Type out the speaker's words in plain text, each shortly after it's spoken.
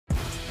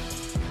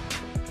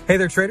Hey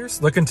there,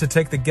 traders. Looking to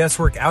take the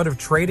guesswork out of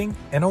trading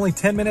in only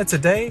 10 minutes a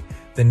day?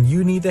 Then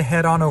you need to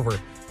head on over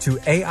to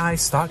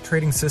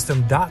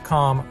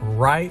AIStockTradingSystem.com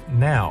right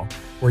now,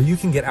 where you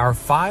can get our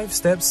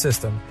 5-step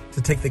system to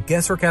take the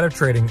guesswork out of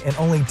trading in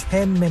only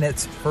 10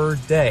 minutes per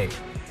day.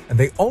 And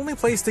the only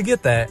place to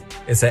get that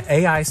is at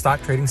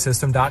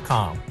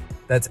AIStockTradingSystem.com.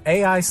 That's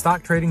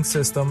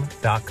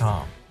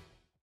AIStockTradingSystem.com.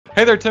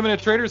 Hey there,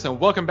 10-minute traders, and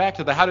welcome back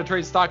to the How to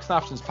Trade Stocks and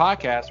Options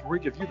podcast, where we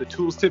give you the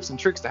tools, tips, and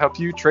tricks to help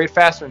you trade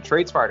faster and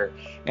trade smarter.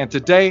 And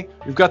today,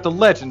 we've got the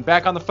legend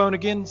back on the phone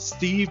again,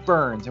 Steve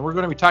Burns, and we're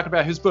going to be talking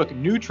about his book,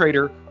 New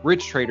Trader,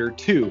 Rich Trader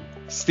 2.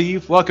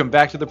 Steve, welcome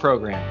back to the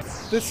program.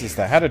 This is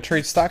the How to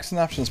Trade Stocks and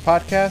Options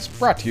podcast,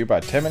 brought to you by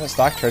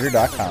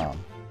 10MinuteStockTrader.com.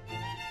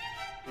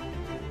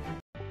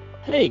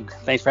 Hey,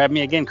 thanks for having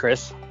me again,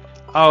 Chris.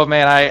 Oh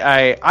man,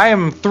 I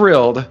am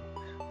thrilled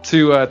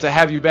to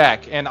have you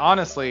back, and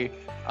honestly,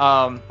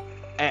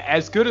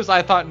 as good as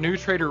I thought New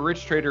Trader,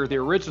 Rich Trader, the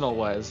original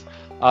was,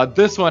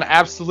 this one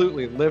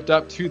absolutely lived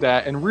up to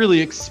that and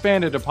really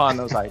expanded upon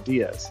those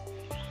ideas.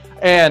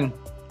 And,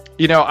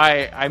 you know,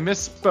 I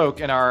misspoke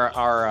in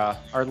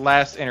our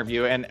last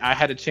interview, and I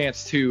had a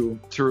chance to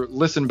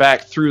listen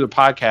back through the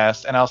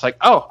podcast, and I was like,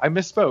 oh, I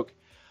misspoke.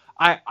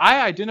 I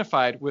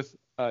identified with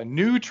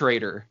New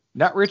Trader,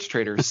 not Rich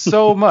Trader,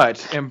 so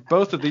much in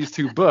both of these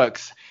two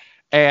books.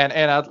 And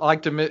I'd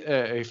like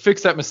to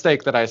fix that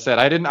mistake that I said.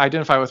 I didn't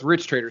identify with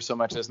Rich Trader so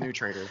much as New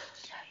Trader.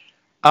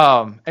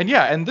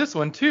 And this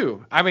one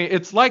too. I mean,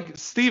 it's like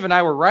Steve and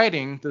I were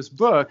writing this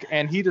book,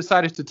 and he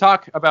decided to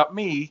talk about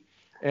me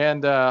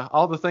and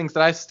all the things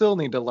that I still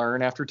need to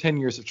learn after 10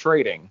 years of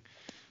trading.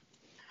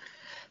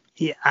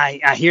 Yeah,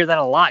 I hear that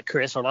a lot,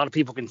 Chris. A lot of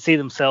people can see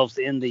themselves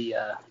in the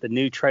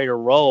New Trader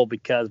role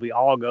because we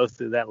all go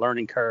through that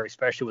learning curve,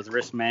 especially with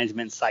risk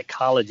management,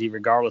 psychology,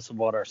 regardless of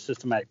what our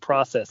systematic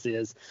process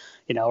is,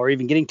 you know, or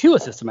even getting to a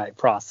systematic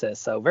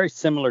process. So very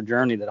similar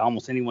journey that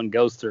almost anyone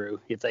goes through.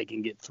 If they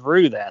can get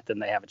through that, then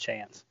they have a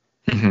chance.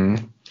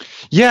 Mm-hmm.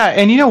 Yeah,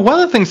 and you know, one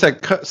of the things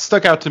that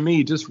stuck out to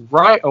me just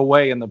right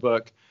away in the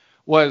book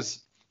was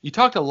you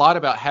talked a lot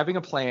about having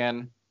a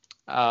plan,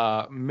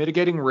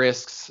 mitigating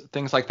risks,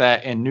 things like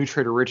that, in New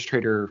Trader, Rich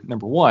Trader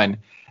 #1.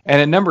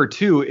 And in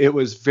 #2, it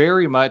was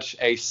very much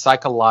a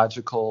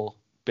psychological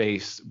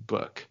based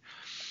book.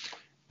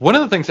 One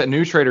of the things that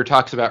New Trader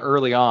talks about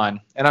early on,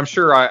 and I'm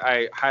sure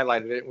I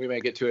highlighted it, we may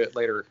get to it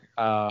later,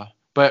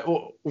 but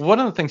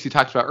one of the things he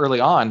talked about early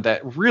on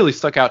that really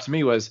stuck out to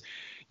me was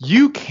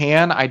you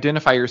can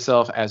identify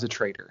yourself as a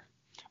trader,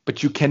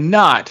 but you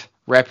cannot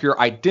wrap your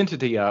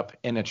identity up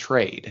in a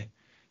trade.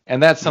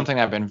 And that's something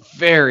I've been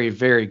very,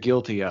 very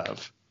guilty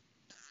of.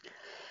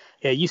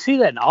 Yeah, you see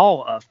that in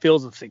all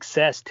fields of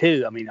success,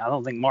 too. I mean, I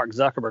don't think Mark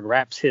Zuckerberg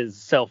wraps his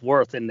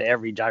self-worth into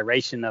every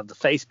gyration of the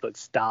Facebook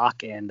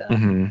stock. And,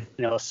 you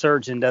know, a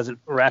surgeon doesn't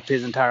wrap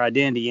his entire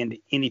identity into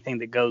anything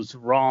that goes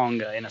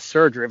wrong in a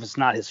surgery if it's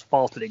not his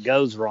fault that it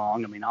goes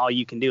wrong. I mean, all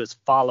you can do is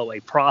follow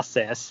a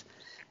process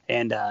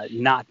and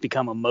not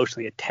become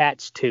emotionally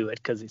attached to it,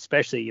 because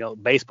especially, you know,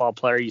 baseball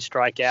player, you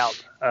strike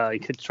out, you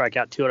could strike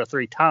out 2 out of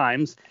 3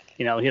 times,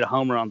 you know, hit a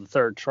home run on the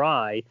 3rd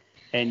try,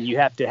 and you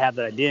have to have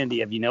that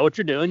identity of, you know what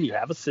you're doing, you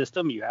have a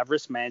system, you have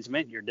risk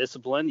management, you're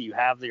disciplined, you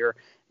have your,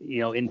 you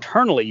know,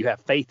 internally you have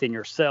faith in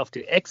yourself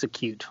to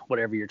execute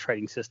whatever your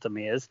trading system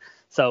is.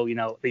 So, you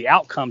know, the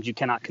outcomes you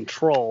cannot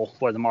control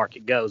where the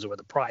market goes or where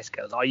the price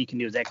goes. All you can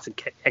do is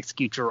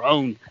execute your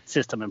own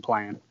system and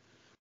plan.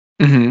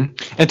 Mm-hmm.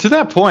 And to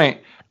that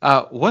point,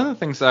 one of the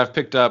things that I've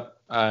picked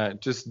up,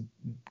 just,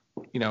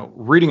 you know,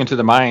 reading into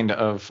the mind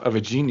of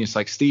a genius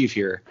like Steve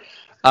here,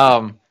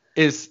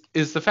 is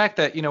the fact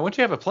that, you know, once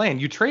you have a plan,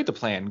 you trade the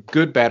plan,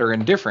 good, bad, or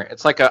indifferent.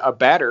 It's like a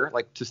batter,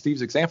 like to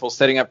Steve's example,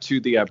 setting up to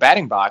the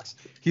batting box.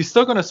 He's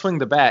still going to swing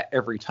the bat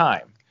every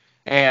time.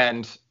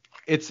 And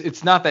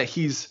it's not that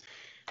he's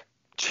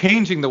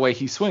changing the way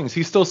he swings.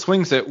 He still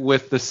swings it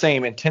with the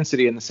same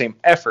intensity and the same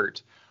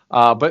effort.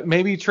 But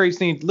maybe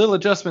trades need little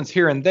adjustments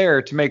here and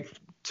there to make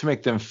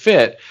them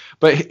fit,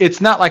 but it's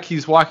not like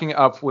he's walking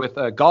up with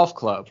a golf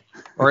club,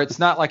 or it's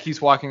not like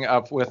he's walking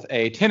up with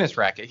a tennis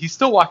racket. He's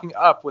still walking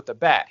up with a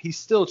bat. He's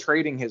still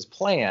trading his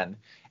plan.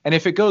 And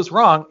if it goes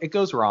wrong, it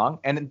goes wrong.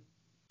 And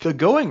the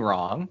going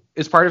wrong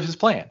is part of his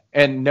plan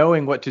and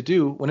knowing what to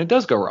do when it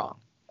does go wrong.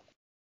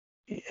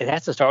 It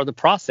has to start with the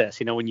process.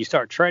 You know, when you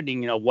start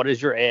trading, you know, what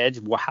is your edge?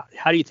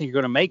 How do you think you're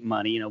going to make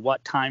money? You know,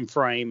 what time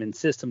frame and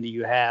system do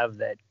you have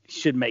that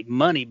should make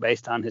money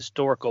based on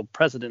historical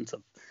precedents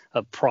of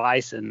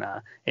price and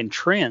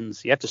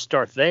trends? You have to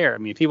start there. I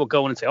mean, people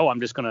go in and say, oh, I'm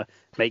just going to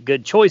make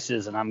good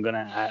choices, and I'm going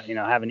to, you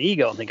know, have an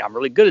ego and think I'm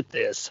really good at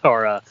this,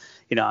 or,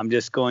 you know, I'm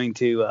just going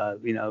to,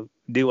 you know,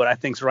 do what I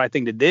think is the right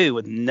thing to do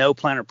with no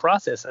plan or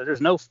process. There's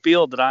no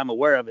field that I'm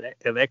aware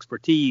of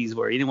expertise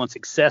where anyone's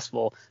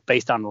successful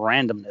based on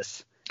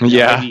randomness. You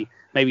know,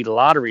 maybe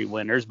lottery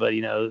winners, but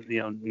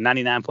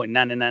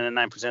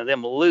 99.9999% of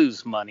them will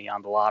lose money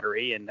on the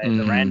lottery, and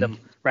the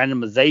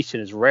randomization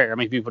is rare. I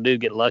mean, people do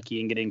get lucky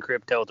and get in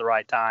crypto at the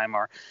right time,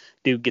 or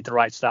do get the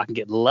right stock and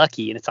get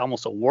lucky, and it's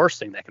almost the worst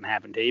thing that can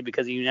happen to you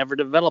because you never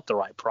develop the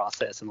right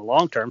process in the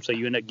long term, so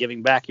you end up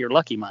giving back your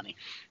lucky money.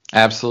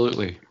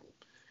 Absolutely.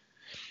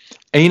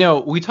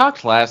 And we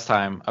talked last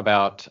time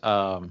about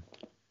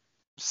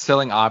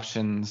selling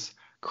options,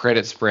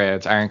 credit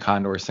spreads, iron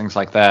condors, things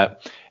like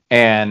that.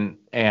 And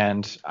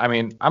I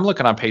mean, I'm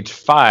looking on page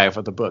 5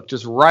 of the book.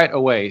 Just right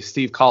away,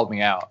 Steve called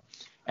me out.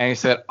 And he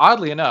said,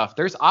 oddly enough,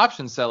 there's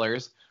option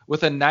sellers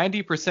with a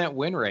 90%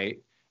 win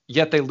rate,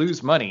 yet they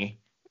lose money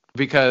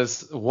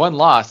because one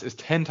loss is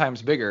 10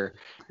 times bigger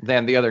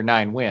than the other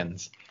 9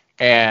 wins.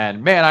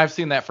 And man, I've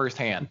seen that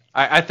firsthand.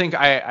 I think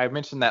I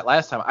mentioned that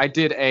last time. I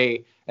did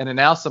an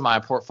analysis of my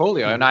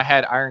portfolio, and I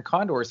had iron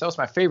condors. That was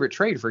my favorite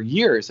trade for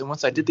years. And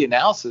once I did the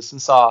analysis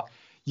and saw,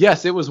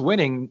 yes, it was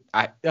winning,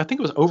 I think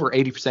it was over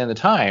 80% of the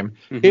time,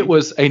 it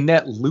was a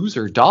net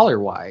loser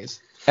dollar-wise.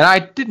 And I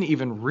didn't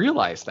even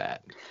realize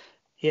that.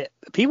 Yeah,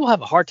 people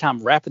have a hard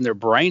time wrapping their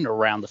brain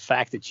around the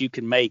fact that you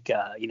can make,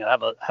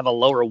 have a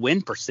lower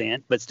win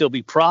percent, but still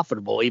be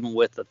profitable, even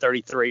with a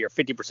 33 or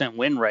 50%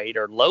 win rate,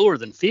 or lower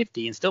than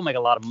 50, and still make a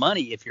lot of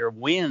money if your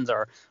wins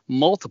are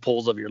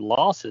multiples of your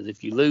losses.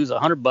 If you lose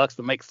 $100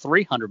 but make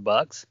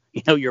 $300,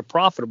 you're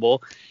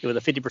profitable with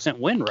a 50%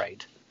 win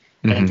rate.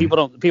 And people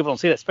don't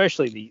see that,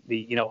 especially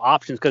the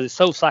options, because it's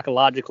so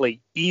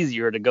psychologically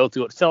easier to go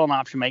through it. Sell an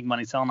option, make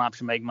money, sell an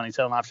option, make money,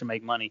 sell an option,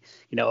 make money,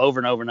 over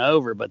and over and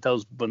over. But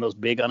when those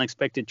big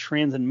unexpected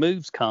trends and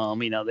moves come,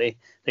 they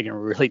can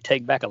really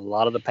take back a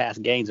lot of the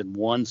past gains in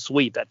one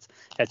sweep.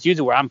 That's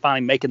usually where I'm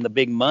finally making the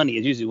big money,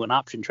 is usually when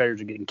option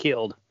traders are getting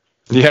killed.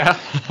 Yeah.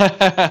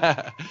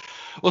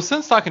 Well,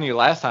 since talking to you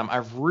last time,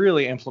 I've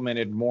really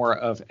implemented more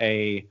of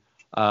a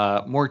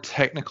more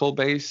technical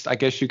based, I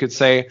guess you could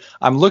say.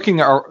 I'm looking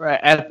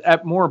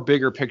at more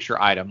bigger picture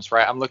items,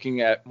 right? I'm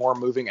looking at more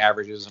moving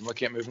averages. I'm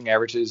looking at moving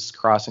averages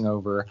crossing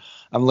over.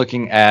 I'm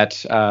looking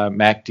at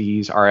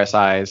MACDs,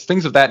 RSIs,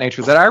 things of that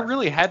nature that I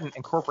really hadn't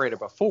incorporated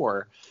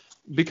before,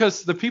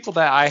 because the people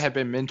that I have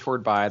been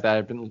mentored by, that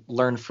I've been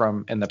learned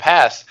from in the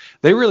past,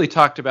 they really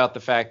talked about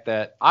the fact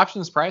that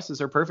options prices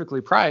are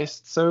perfectly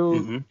priced.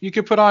 So you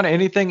could put on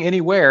anything,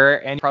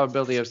 anywhere, and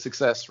probability of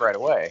success right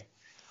away.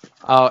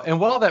 And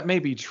while that may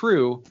be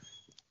true,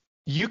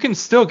 you can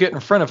still get in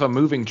front of a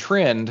moving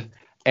trend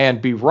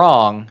and be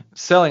wrong,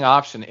 selling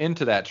option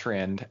into that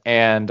trend,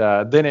 and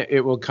then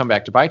it will come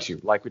back to bite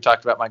you. Like we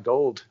talked about my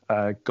gold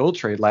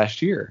trade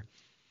last year.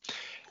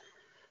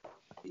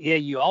 Yeah,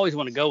 you always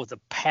want to go with the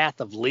path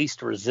of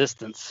least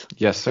resistance.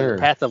 Yes, sir.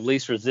 The path of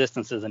least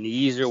resistance is an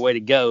easier way to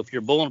go. If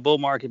you're bull in a bull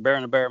market, bear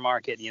in a bear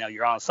market,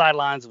 you're on the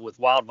sidelines with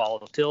wild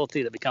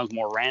volatility that becomes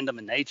more random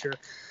in nature.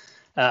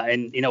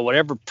 And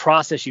whatever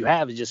process you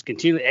have is just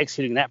continually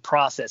executing that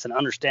process and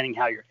understanding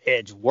how your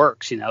hedge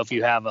works. If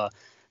you have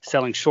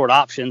selling short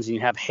options and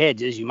you have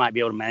hedges, you might be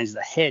able to manage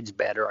the hedge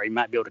better, or you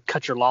might be able to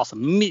cut your loss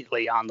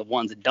immediately on the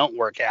ones that don't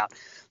work out.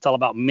 It's all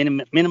about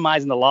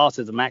minimizing the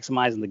losses and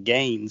maximizing the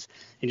gains,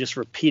 and just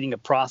repeating a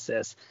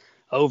process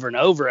over and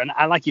over. And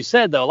like you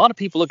said, though, a lot of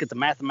people look at the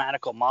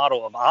mathematical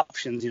model of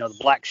options, the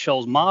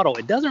Black-Scholes model.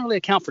 It doesn't really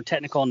account for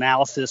technical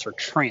analysis or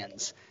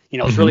trends.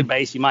 It's really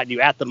based, you might do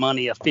at the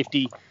money a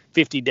 50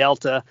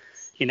 delta,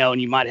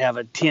 and you might have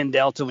a 10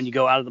 delta when you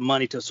go out of the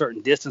money to a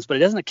certain distance, but it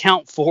doesn't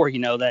account for,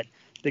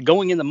 that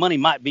going in the money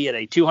might be at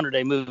a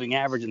 200-day moving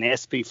average in the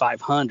S&P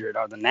 500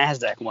 or the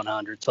NASDAQ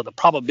 100. So the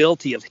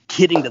probability of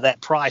getting to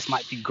that price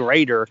might be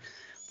greater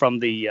from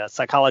the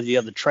psychology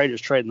of the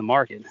traders trading the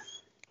market.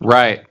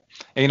 Right.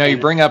 And, you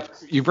bring up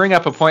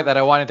a point that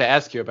I wanted to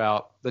ask you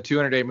about, the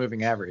 200-day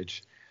moving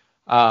average.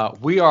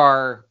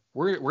 We're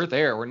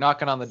there. We're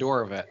knocking on the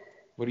door of it.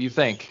 What do you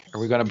think? Are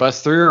we going to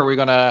bust through, or are we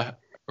going to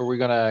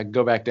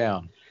go back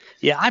down?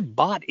 Yeah, I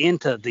bought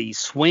into the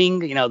swing,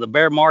 the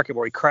bear market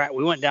where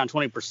we went down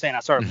 20%. I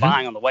started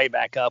buying on the way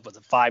back up with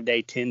a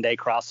 5-day, 10-day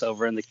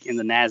crossover in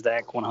the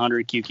NASDAQ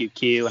 100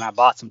 QQQ, and I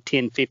bought some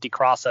 1050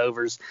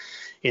 crossovers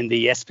in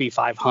the SP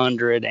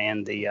 500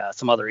 and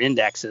some other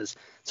indexes.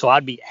 So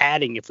I'd be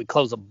adding, if we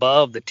close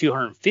above the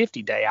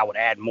 250-day, I would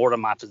add more to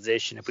my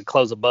position. If we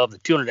close above the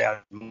 200-day, I'd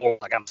add more,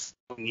 like I'm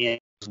swinging in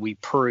as we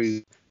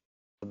prove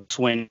the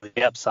swing to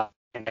the upside.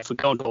 And if we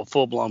go into a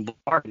full-blown bull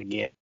market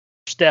again,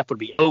 step would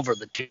be over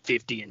the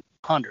 250 and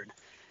 100.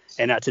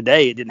 And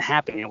today it didn't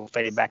happen. It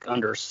faded back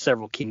under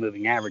several key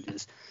moving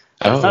averages.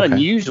 It's not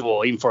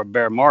unusual, even for a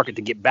bear market,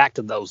 to get back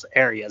to those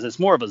areas. It's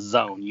more of a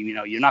zone.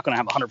 You're not going to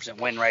have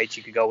 100% win rates.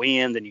 You could go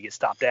in, then you get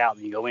stopped out,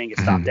 then you go in, get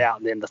stopped out,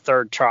 and then the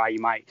third try you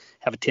might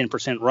have a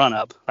 10% run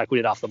up like we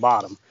did off the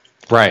bottom.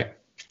 Right.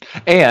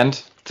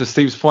 And to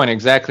Steve's point,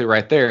 exactly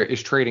right there,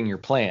 is trading your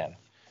plan.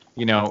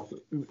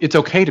 It's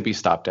okay to be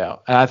stopped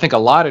out. And I think a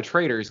lot of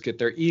traders get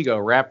their ego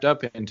wrapped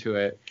up into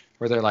it,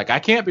 where they're like, I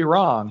can't be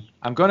wrong.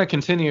 I'm going to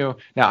continue.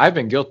 Now, I've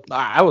been guilty.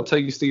 I will tell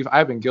you, Steve,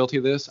 I've been guilty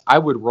of this. I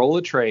would roll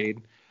a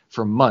trade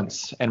for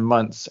months and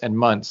months and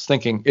months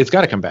thinking it's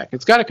got to come back.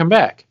 It's got to come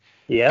back.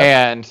 Yeah.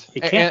 And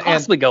it can't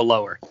possibly go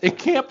lower. It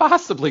can't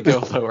possibly go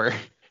lower.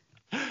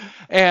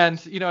 And,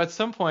 at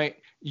some point,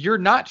 you're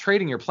not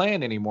trading your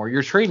plan anymore.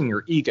 You're trading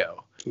your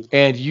ego.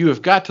 And you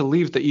have got to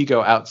leave the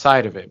ego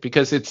outside of it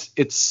because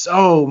it's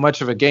so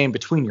much of a game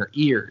between your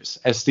ears,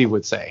 as Steve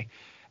would say.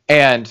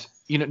 And,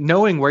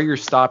 knowing where your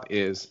stop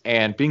is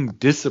and being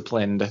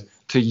disciplined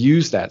to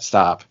use that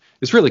stop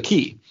is really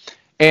key.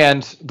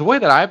 And the way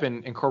that I've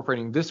been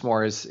incorporating this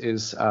more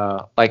is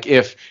like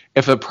if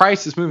a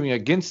price is moving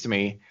against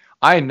me,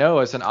 I know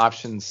as an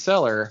options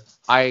seller,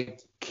 I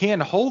can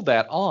hold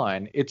that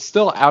on. It's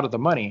still out of the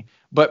money,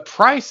 but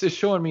price is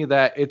showing me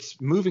that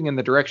it's moving in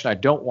the direction I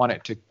don't want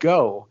it to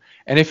go.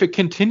 And if it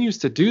continues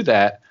to do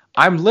that,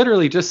 I'm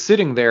literally just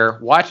sitting there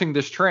watching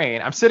this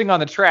train. I'm sitting on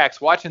the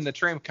tracks watching the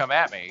train come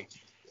at me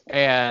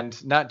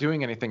and not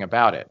doing anything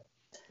about it.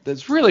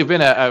 There's really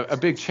been a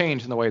big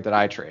change in the way that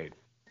I trade.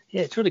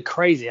 Yeah, it's really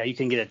crazy how you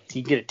can get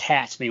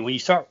attached. I mean, when you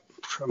start,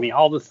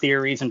 all the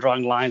theories and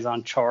drawing lines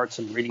on charts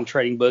and reading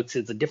trading books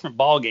is a different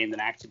ball game than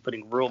actually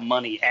putting real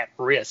money at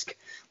risk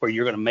where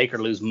you're going to make or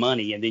lose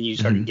money. And then you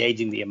start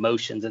engaging the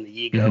emotions and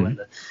the ego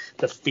and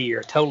the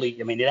fear.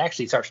 Totally. I mean, it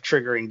actually starts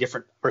triggering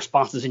different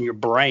responses in your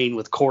brain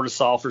with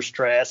cortisol for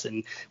stress.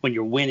 And when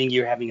you're winning,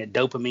 you're having a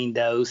dopamine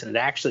dose. And it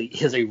actually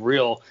is a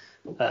real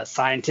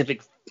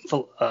scientific,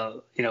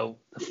 the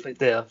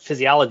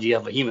physiology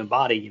of a human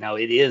body.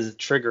 It is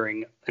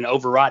triggering an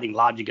overriding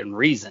logic and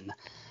reason.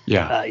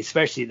 Yeah.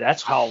 Especially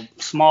that's how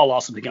small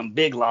losses become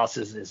big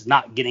losses is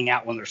not getting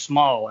out when they're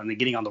small and then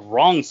getting on the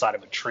wrong side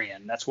of a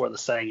trend. That's where the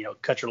saying,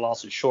 cut your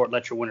losses short,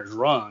 let your winners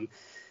run,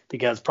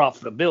 because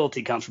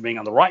profitability comes from being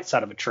on the right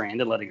side of a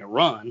trend and letting it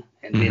run,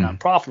 and being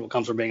unprofitable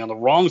comes from being on the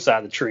wrong side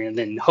of the trend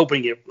and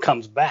hoping it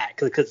comes back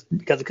because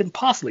it couldn't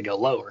possibly go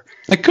lower.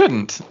 It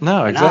couldn't.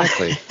 No,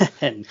 exactly.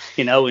 And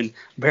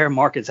bear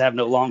markets have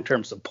no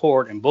long-term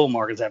support and bull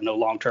markets have no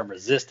long-term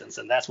resistance,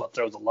 and that's what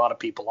throws a lot of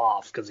people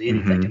off because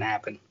anything can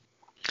happen.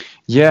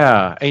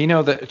 Yeah. And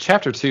the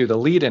chapter 2, the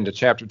lead into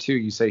chapter 2,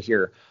 you say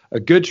here,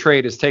 a good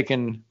trade is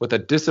taken with a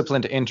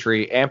disciplined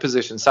entry and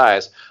position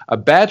size. A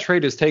bad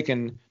trade is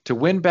taken to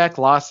win back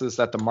losses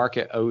that the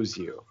market owes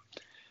you.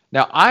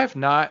 Now, I've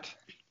not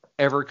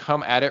ever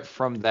come at it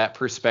from that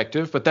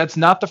perspective, but that's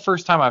not the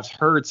first time I've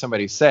heard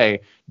somebody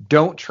say,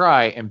 don't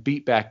try and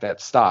beat back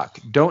that stock.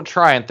 Don't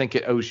try and think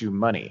it owes you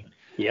money.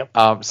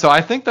 Yep. So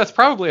I think that's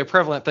probably a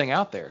prevalent thing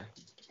out there.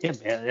 Yeah,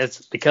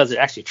 it's because it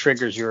actually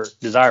triggers your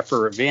desire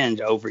for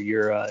revenge over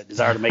your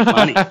desire to make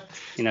money.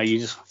 You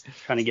just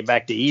trying to get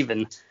back to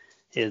even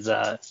is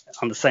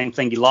on the same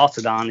thing you lost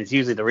it on. Is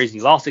usually the reason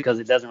you lost it because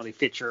it doesn't really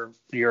fit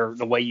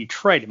the way you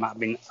trade. It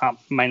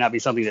may not be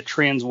something that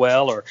trends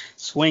well or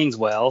swings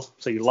well,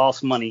 so you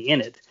lost money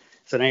in it.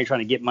 So now you're trying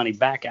to get money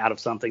back out of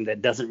something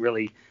that doesn't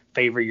really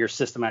favor your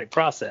systematic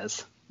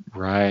process.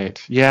 Right.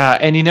 Yeah,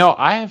 and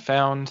I have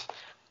found,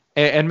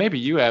 and maybe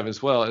you have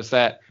as well, is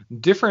that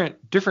different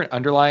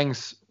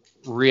underlyings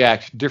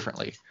react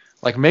differently.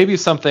 Like maybe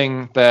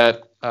something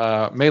that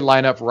may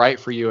line up right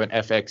for you in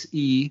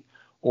FXE,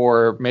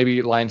 or maybe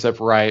it lines up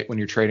right when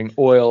you're trading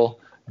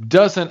oil,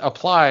 doesn't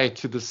apply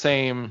to the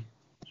same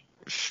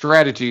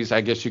strategies,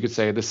 I guess you could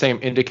say, the same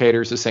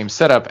indicators, the same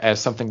setup as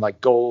something like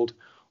gold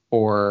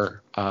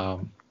or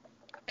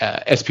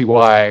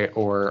SPY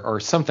or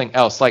something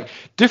else. Like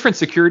different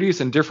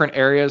securities in different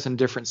areas and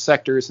different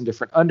sectors and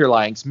different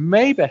underlyings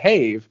may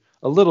behave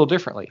a little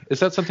differently. Is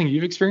that something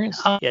you've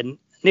experienced? Yeah,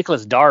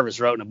 Nicholas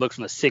Darvis wrote in a book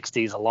from the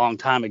 60s a long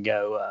time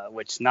ago,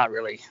 which not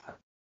really,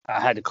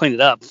 I had to clean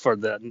it up for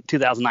the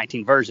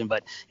 2019 version,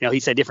 but he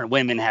said different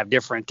women have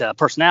different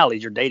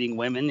personalities. You're dating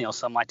women,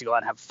 some like to go out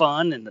and have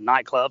fun in the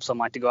nightclub, some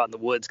like to go out in the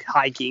woods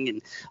hiking,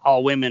 and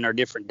all women are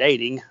different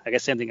dating. I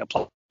guess same thing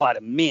applies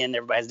to men.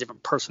 Everybody has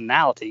different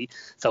personality.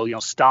 So,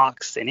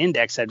 stocks and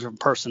index have different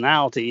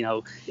personality.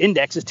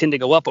 Indexes tend to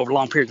go up over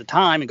long periods of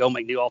time and go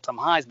make new all-time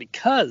highs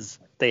because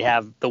they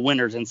have the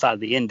winners inside of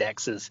the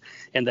indexes,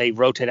 and they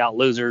rotate out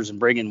losers and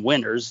bring in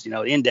winners.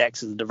 The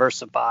index is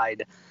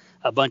diversified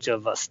a bunch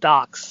of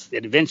stocks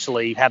that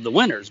eventually have the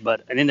winners,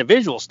 but an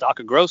individual stock,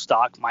 a growth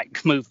stock,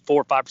 might move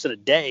 4 or 5% a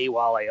day,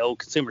 while a old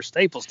consumer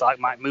staple stock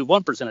might move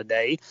 1% a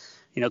day.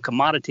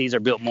 Commodities are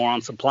built more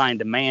on supply and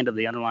demand of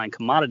the underlying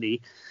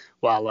commodity,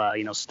 while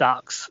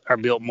stocks are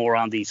built more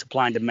on the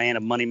supply and demand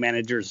of money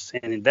managers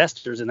and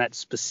investors in that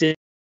specific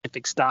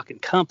stock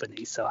and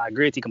company. So I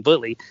agree with you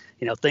completely.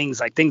 Things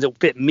that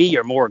fit me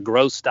are more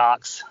growth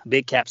stocks,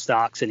 big cap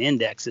stocks, and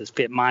indexes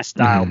fit my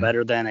style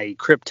better than a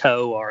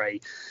crypto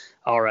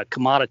or a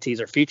commodities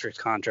or futures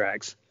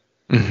contracts.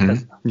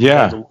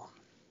 Yeah.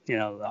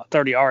 A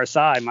 30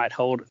 RSI might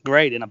hold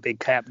great in a big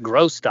cap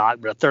growth stock,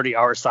 but a 30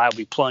 RSI will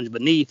be plunged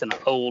beneath in an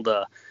old,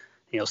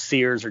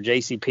 Sears or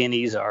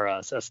JCPenney's or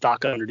a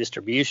stock under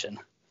distribution.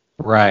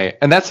 Right.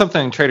 And that's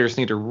something traders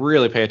need to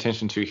really pay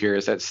attention to here,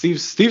 is that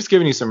Steve's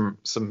giving you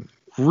some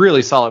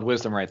really solid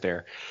wisdom right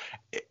there.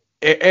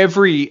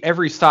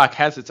 Every stock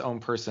has its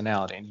own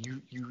personality, and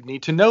you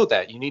need to know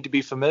that. You need to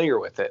be familiar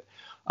with it.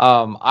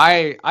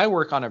 I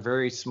work on a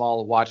very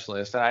small watch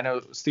list, and I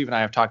know Steve and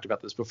I have talked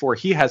about this before.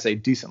 He has a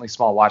decently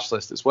small watch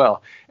list as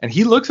well, and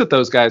he looks at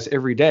those guys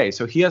every day,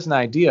 so he has an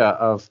idea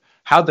of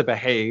how they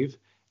behave,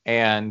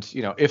 and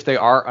if they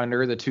are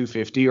under the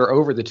 250 or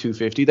over the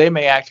 250, they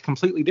may act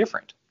completely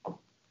different.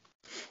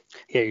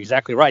 Yeah, you're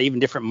exactly right. Even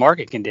different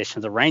market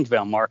conditions. The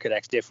range-bound market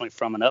acts differently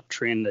from an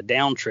uptrend, a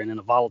downtrend, and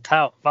a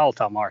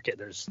volatile market.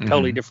 There's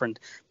totally different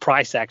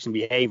price action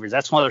behaviors.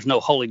 That's why there's no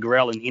holy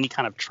grail in any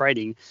kind of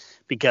trading,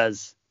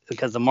 because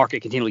the market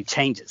continually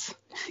changes.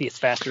 It's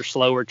faster,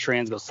 slower,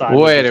 trends go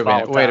sideways. Wait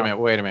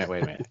a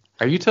minute.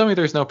 Are you telling me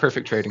there's no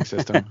perfect trading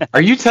system?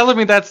 Are you telling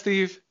me that,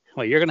 Steve?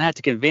 Well, you're going to have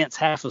to convince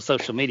half of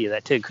social media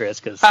that too,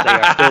 Chris, because they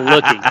are still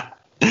looking.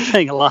 I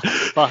think a lot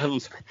of them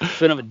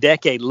spend a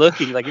decade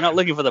looking. Like, you're not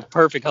looking for the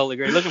perfect holy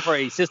grail. You're looking for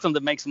a system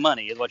that makes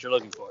money is what you're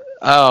looking for.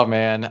 Oh,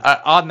 man.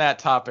 On that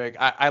topic,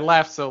 I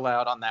laughed so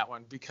loud on that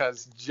one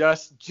because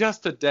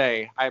just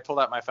today I pulled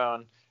out my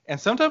phone, and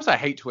sometimes I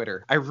hate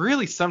Twitter. I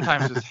really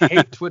sometimes just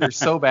hate Twitter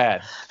so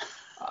bad.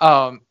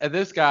 And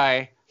this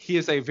guy, he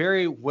is a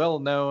very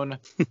well-known,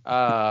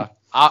 how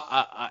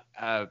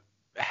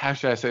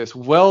should I say this?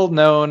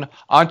 Well-known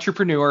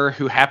entrepreneur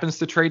who happens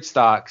to trade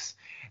stocks.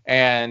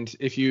 And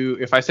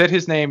if I said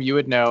his name, you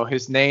would know.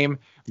 His name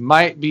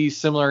might be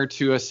similar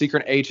to a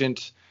secret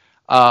agent.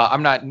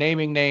 I'm not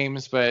naming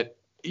names, but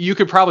you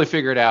could probably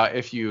figure it out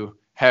if you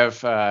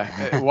have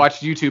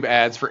watched YouTube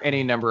ads for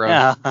any number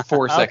of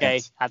 4 seconds.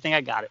 Okay, I think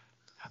I got it.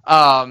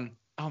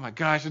 Oh my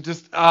gosh, it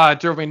just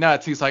drove me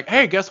nuts. He's like,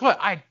 hey, guess what?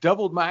 I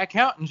doubled my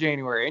account in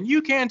January, and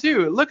you can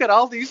too. Look at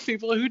all these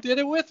people who did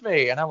it with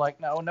me. And I'm like,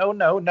 no.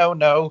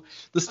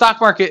 The stock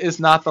market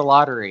is not the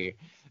lottery.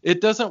 It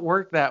doesn't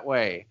work that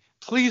way.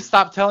 Please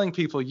stop telling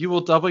people you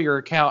will double your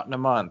account in a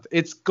month.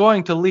 It's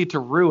going to lead to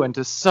ruin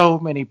to so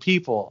many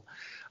people.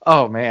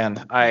 Oh man,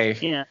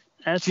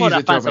 that's what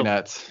I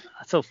find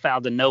so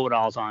foul. The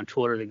know-it-alls on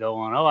Twitter to go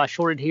on, oh, I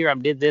shorted here, I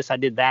did this, I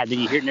did that. Then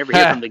you never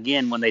hear them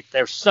again when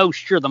they're so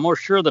sure. The more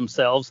sure of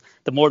themselves,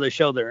 the more they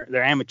show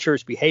their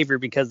amateurish behavior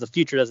because the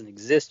future doesn't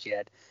exist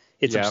yet.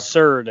 It's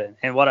absurd.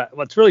 And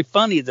what's really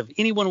funny is if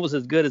anyone was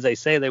as good as they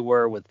say they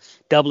were with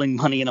doubling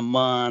money in a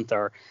month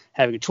or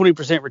having a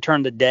 20%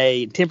 return a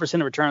day,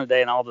 10% return a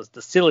day, and all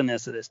the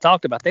silliness that is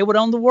talked about, they would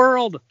own the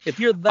world. If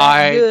you're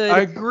that good,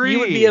 I agree. You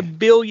would be a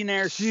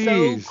billionaire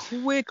so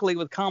quickly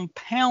with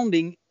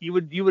compounding. You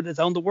would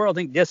own the world. I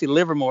think Jesse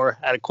Livermore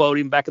had a quote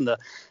even back in the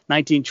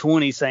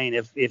 1920s saying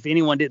if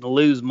anyone didn't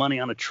lose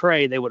money on a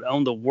trade, they would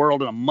own the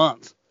world in a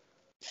month.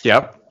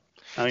 Yep.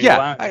 I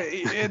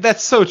mean,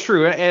 that's so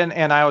true.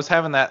 And I was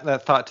having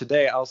that thought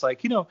today. I was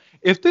like,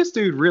 if this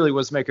dude really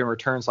was making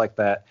returns like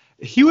that,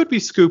 he would be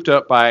scooped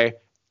up by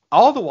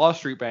all the Wall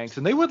Street banks,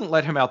 and they wouldn't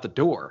let him out the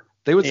door.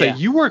 They would say,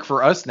 you work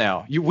for us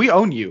now. We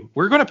own you.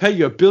 We're going to pay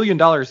you $1 billion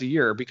a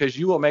year because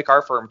you will make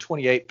our firm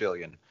 $28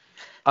 billion.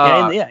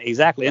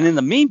 Exactly. And in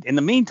the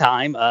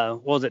meantime,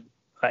 what was it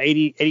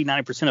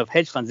 80-90% of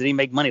hedge funds didn't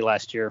make money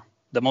last year.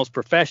 The most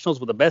professionals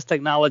with the best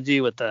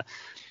technology, with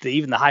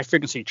even the high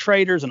frequency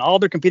traders and all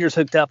their computers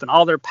hooked up and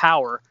all their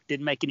power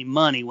didn't make any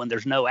money when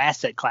there's no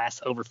asset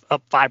class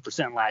up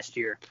 5% last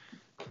year.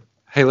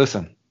 Hey,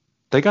 listen,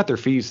 they got their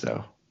fees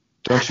though.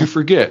 Don't you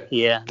forget.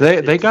 Yeah.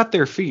 They got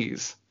their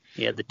fees.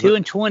 Yeah. The 2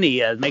 and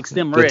 20 makes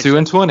them rich. The 2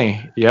 and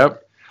 20.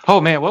 Yep.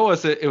 Oh man, what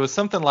was it? It was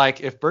something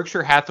like if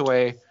Berkshire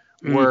Hathaway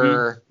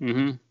were,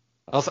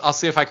 I'll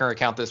see if I can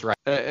recount this right.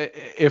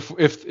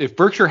 If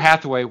Berkshire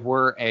Hathaway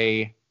were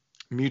a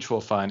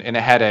mutual fund and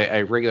it had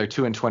a regular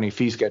 2 and 20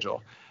 fee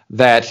schedule,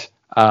 that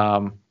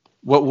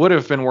what would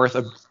have been worth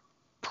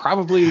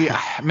probably,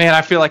 man,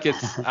 I feel like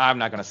I'm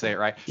not going to say it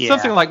right. Yeah.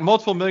 Something like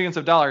multiple millions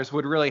of dollars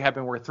would really have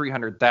been worth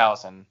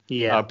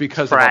 $300,000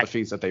 because of all the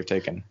fees that they've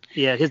taken.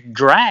 Yeah, his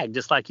drag,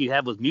 just like you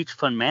have with mutual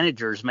fund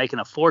managers making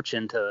a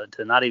fortune to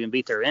not even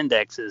beat their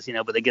indexes,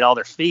 but they get all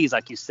their fees,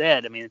 like you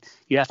said. I mean,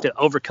 you have to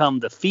overcome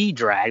the fee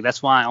drag.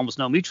 That's why almost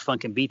no mutual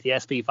fund can beat the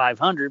S&P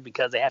 500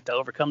 because they have to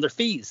overcome their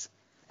fees.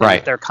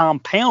 Right. They're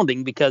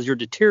compounding because you're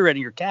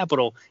deteriorating your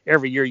capital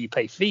every year you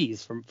pay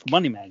fees for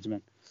money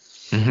management.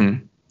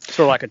 Mm-hmm.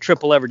 Sort of like a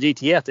triple leverage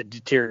ETF that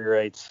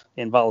deteriorates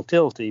in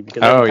volatility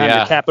because every time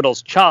your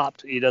capital's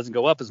chopped, it doesn't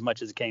go up as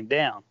much as it came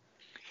down.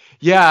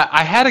 Yeah,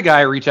 I had a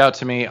guy reach out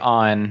to me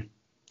on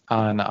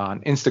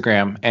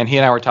Instagram, and he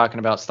and I were talking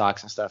about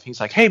stocks and stuff. He's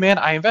like, hey, man,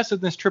 I invested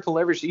in this triple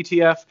leverage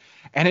ETF,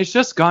 and it's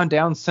just gone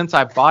down since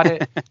I bought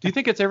it. Do you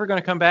think it's ever going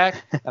to come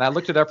back? And I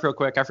looked it up real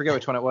quick. I forget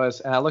which one it was.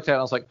 And I looked at it, and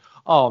I was like,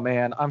 oh,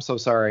 man, I'm so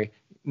sorry.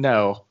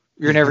 No,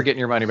 you're never getting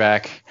your money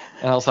back.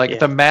 And I was like,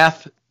 the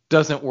math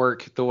doesn't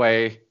work the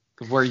way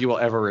where you will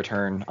ever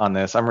return on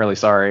this. I'm really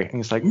sorry. And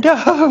he's like,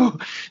 no.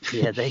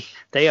 Yeah,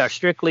 they are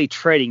strictly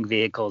trading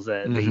vehicles.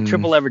 The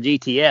triple leverage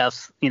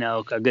ETFs,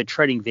 are good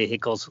trading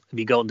vehicles. If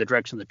you go in the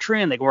direction of the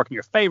trend, they can work in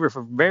your favor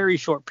for very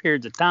short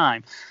periods of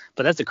time.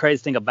 But that's the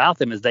crazy thing about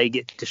them is they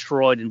get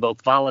destroyed in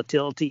both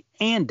volatility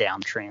and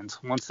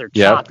downtrends once they're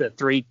chopped at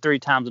three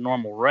times the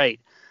normal rate.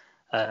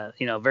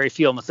 Very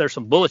few of them. There's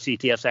some bullish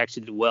ETFs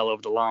actually do well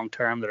over the long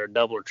term that are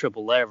double or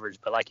triple leverage.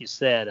 But like you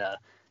said,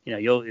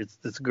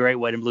 it's a great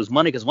way to lose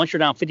money, because once you're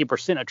down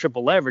 50% at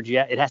triple leverage,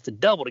 it has to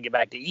double to get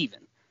back to even.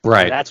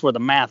 Right. And that's where the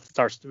math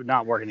starts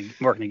not working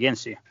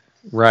against you.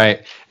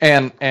 Right.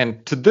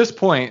 And to this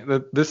point,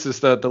 this is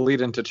the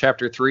lead into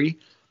chapter 3.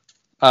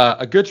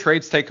 A good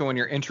trade's taken when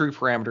your entry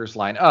parameters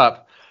line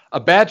up. A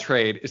bad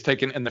trade is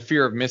taken in the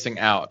fear of missing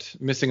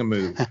a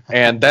move.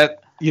 And that,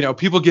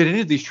 people get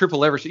into these triple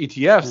leverage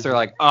ETFs. They're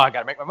like, oh, I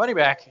got to make my money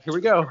back. Here we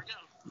go.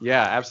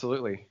 Yeah,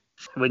 absolutely.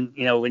 When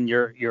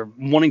you're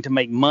wanting to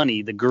make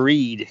money, the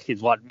greed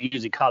is what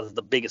usually causes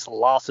the biggest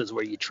losses,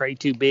 where you trade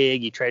too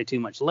big, you trade too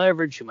much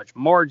leverage, too much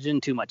margin,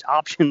 too much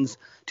options,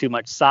 too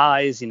much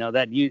size.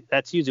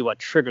 That's usually what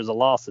triggers the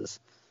losses.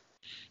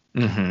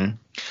 Mm-hmm.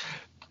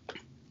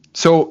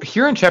 So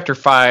here in chapter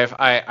 5,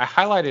 I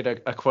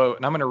highlighted a quote,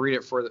 and I'm going to read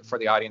it for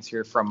the audience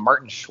here, from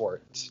Martin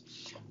Schwartz.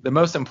 The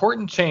most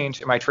important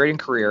change in my trading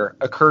career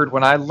occurred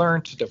when I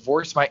learned to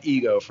divorce my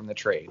ego from the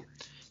trade.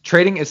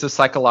 Trading is a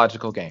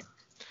psychological game.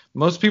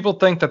 Most people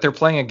think that they're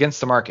playing against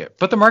the market,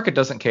 but the market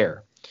doesn't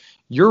care.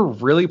 You're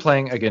really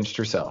playing against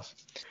yourself.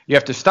 You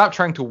have to stop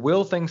trying to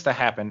will things to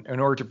happen in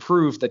order to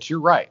prove that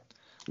you're right.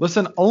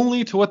 Listen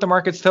only to what the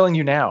market's telling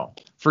you now.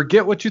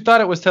 Forget what you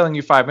thought it was telling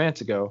you 5 minutes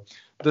ago.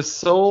 The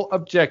sole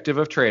objective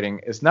of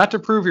trading is not to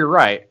prove you're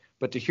right,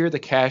 but to hear the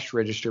cash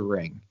register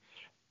ring.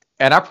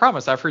 And I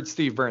promise I've heard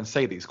Steve Burns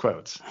say these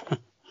quotes.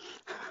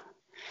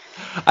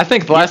 I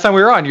think the last time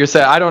we were on, you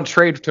said, I don't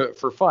trade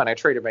for fun. I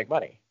trade to make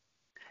money.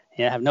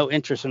 Yeah, I have no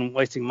interest in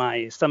wasting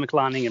my stomach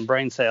lining and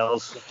brain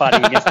cells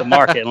fighting against the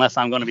market unless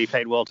I'm going to be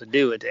paid well to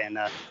do it, and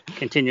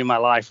continue my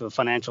life of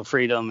financial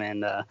freedom,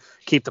 and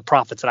keep the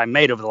profits that I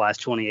made over the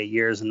last 28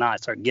 years and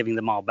not start giving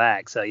them all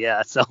back. So, yeah,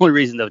 that's the only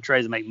reason to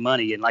trade, to make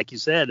money. And like you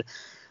said,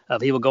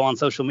 people go on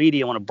social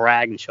media and want to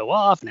brag and show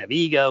off and have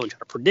ego and try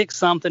to predict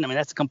something. I mean,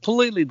 that's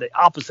completely the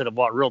opposite of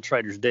what real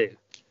traders do.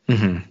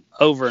 Mm-hmm.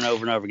 Over and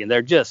over and over again.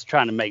 They're just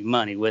trying to make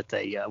money with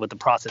the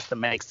process that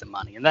makes the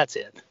money, and that's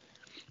it.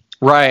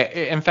 Right.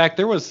 In fact,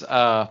 there was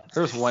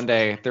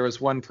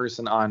one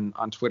person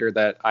on Twitter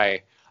that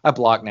I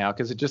blocked now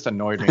because it just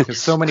annoyed me, because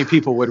so many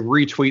people would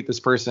retweet this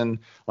person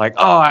like,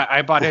 oh,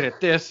 I bought it at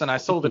this and I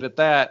sold it at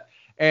that.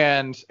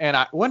 And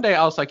one day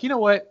I was like, you know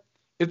what?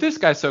 If this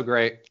guy's so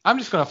great, I'm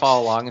just going to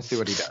follow along and see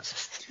what he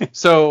does.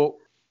 So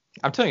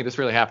I'm telling you, this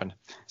really happened.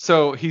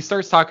 So he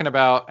starts talking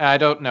about, I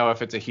don't know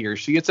if it's a he or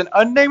she, it's an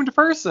unnamed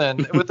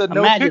person with a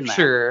no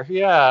picture. That.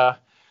 Yeah.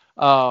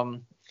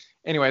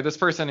 Anyway, this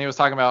person, he was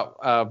talking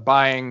about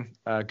buying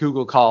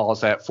Google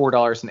calls at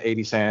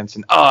 $4.80,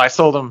 and I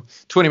sold them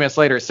 20 minutes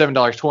later at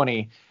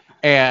 $7.20.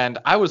 And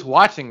I was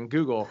watching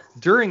Google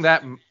during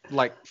that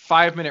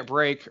 5-minute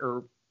break,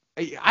 or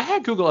I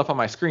had Google up on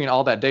my screen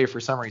all that day for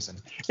some reason.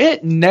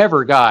 It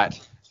never got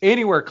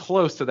anywhere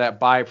close to that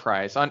buy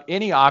price on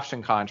any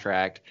option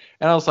contract.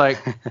 And I was like,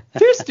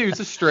 this dude's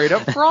a straight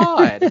up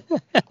fraud.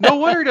 No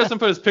wonder he doesn't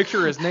put his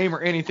picture or his name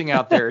or anything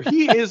out there.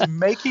 He is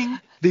making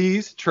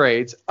these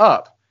trades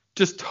up.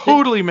 Just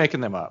totally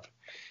making them up.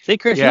 See,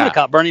 Chris, you would have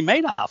caught Bernie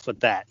Madoff with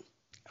that.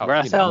 Oh,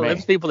 I saw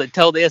those people that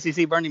told the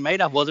SEC Bernie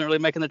Madoff wasn't really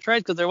making the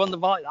trades because there wasn't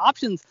the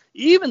options.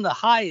 Even the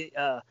high,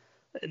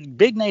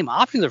 big name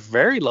options are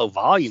very low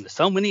volume.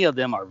 So many of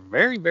them are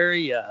very,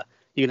 very.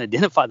 You can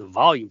identify the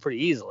volume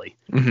pretty easily.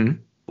 Mm-hmm.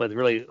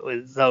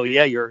 So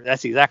yeah,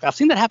 that's exactly. I've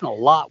seen that happen a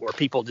lot, where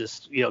people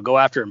just go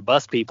after and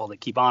bust people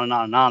that keep on and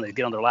on and on. They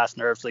get on their last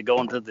nerve, so they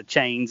go into the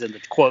chains and the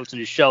quotes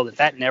and just show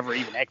that never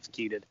even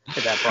executed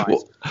at that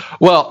price.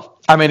 Well,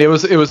 I mean, it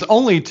was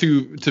only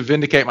to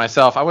vindicate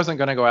myself. I wasn't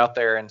going to go out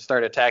there and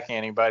start attacking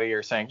anybody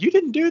or saying you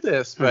didn't do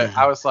this, but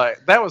I was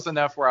like, that was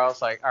enough where I was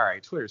like, all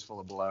right, Twitter's full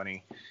of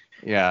baloney.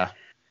 Yeah.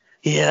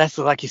 Yeah, that's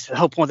like you said, the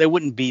whole point. They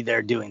wouldn't be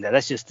there doing that.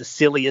 That's just the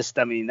silliest.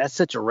 I mean, that's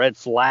such a red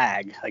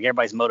flag. Like,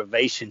 everybody's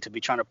motivation to be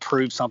trying to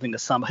prove something to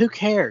somebody. Who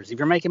cares? If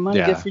you're making money,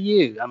 good for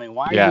you. I mean,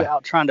 why are you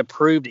out trying to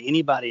prove to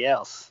anybody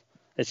else?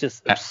 It's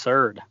just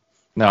absurd.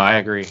 No, I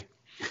agree.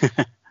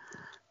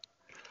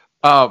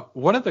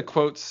 One of the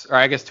quotes, or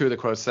I guess two of the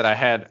quotes that I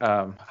had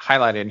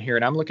highlighted in here,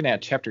 and I'm looking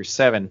at chapter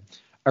 7.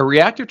 A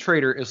reactive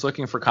trader is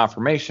looking for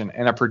confirmation,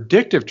 and a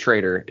predictive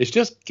trader is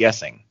just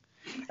guessing.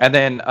 And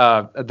then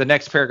the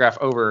next paragraph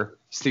over,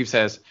 Steve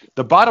says,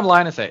 the bottom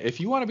line is that if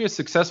you want to be a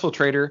successful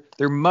trader,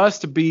 there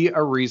must be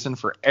a reason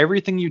for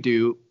everything you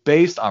do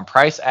based on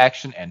price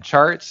action and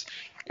charts.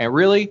 And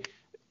really,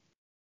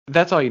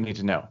 that's all you need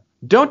to know.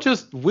 Don't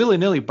just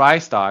willy-nilly buy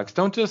stocks.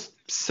 Don't just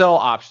sell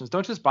options.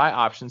 Don't just buy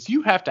options.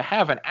 You have to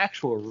have an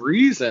actual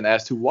reason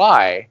as to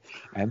why,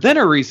 and then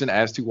a reason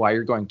as to why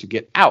you're going to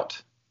get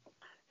out.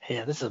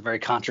 Yeah, this is a very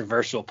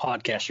controversial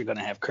podcast you're going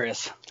to have,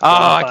 Chris.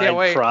 I can't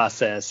wait.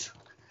 Process.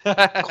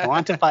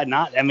 Quantified,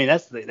 not. I mean,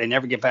 they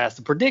never get past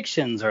the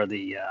predictions or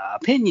the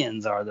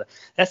opinions or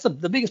that's the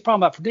biggest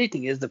problem about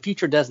predicting is the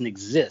future doesn't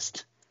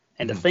exist.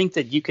 And to think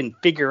that you can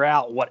figure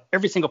out what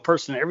every single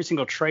person, every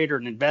single trader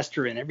and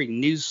investor and every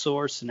news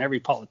source and every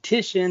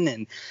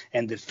politician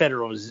and the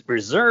Federal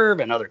Reserve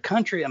and other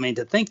country, I mean,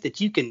 to think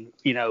that you can,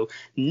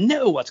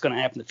 know what's going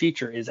to happen in the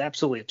future is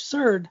absolutely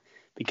absurd,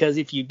 because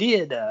if you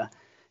did,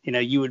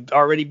 you would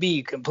already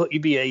be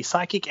you'd be a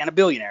psychic and a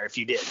billionaire if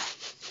you did.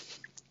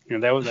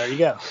 There you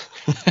go.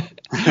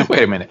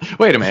 Wait a minute.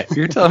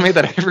 You're telling me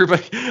that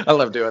everybody? I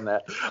love doing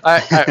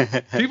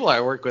that. People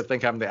I work with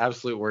think I'm the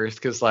absolute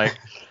worst because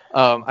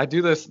I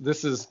do this.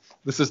 This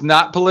is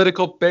not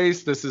political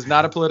based. This is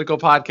not a political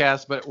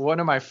podcast. But one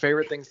of my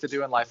favorite things to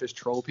do in life is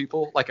troll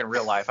people, like in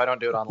real life. I don't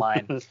do it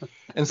online.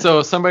 And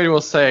so somebody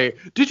will say,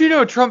 "Did you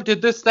know Trump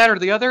did this, that, or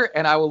the other?"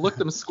 And I will look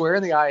them square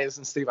in the eyes.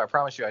 And Steve, I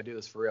promise you, I do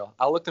this for real.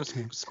 I'll look them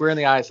square in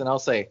the eyes and I'll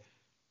say,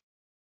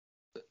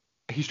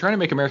 "He's trying to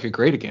make America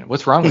great again.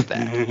 What's wrong with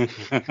that?"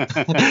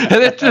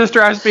 And it just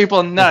drives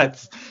people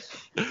nuts.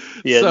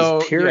 Yeah, so,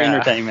 it's pure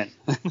entertainment.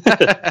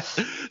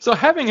 So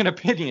having an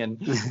opinion,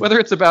 whether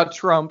it's about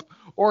Trump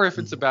or if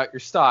it's about your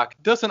stock,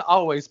 doesn't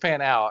always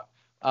pan out.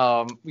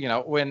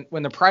 When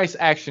the price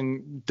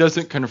action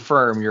doesn't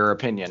confirm your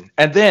opinion.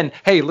 And then,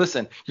 hey,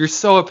 listen, you're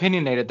so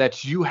opinionated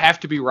that you have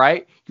to be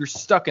right. You're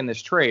stuck in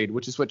this trade,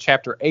 which is what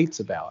Chapter 8's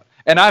about.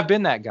 And I've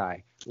been that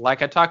guy.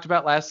 Like I talked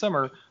about last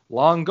summer,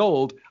 long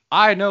gold.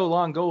 I know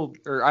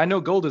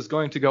gold is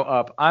going to go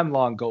up. I'm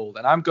long gold,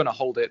 and I'm going to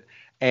hold it.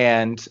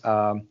 And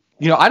I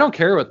don't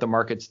care what the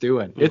market's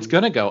doing. It's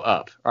going to go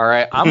up. All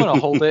right. I'm going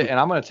to hold it, and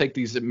I'm going to take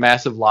these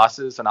massive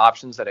losses and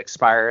options that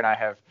expire. And I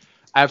have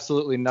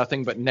absolutely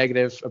nothing but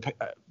negative.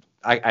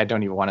 I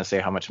don't even want to say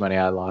how much money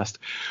I lost,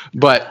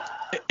 but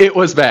it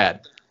was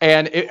bad.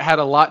 And it had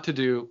a lot to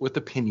do with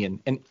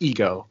opinion and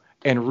ego.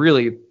 And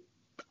really,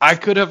 I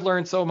could have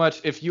learned so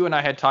much if you and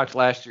I had talked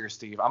last year,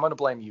 Steve. I'm going to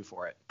blame you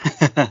for it.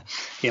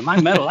 Yeah,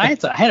 my metal. I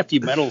had a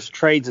few metals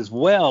trades as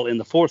well in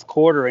the fourth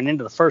quarter and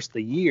into the first of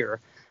the year.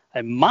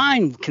 And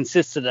mine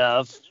consisted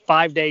of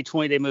 5-day,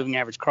 20-day moving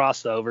average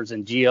crossovers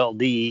and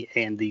GLD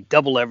and the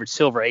double leverage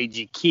silver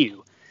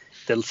AGQ,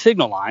 the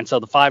signal line. So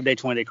the 5-day,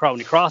 20-day cross.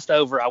 When it crossed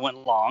over, I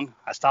went long.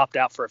 I stopped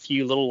out for a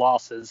few little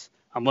losses.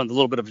 I went a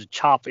little bit of a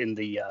chop in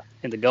the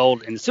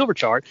gold and the silver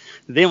chart.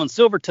 Then when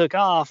silver took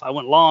off, I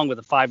went long with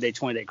a 5-day,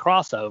 20-day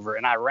crossover,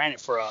 and I ran it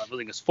for I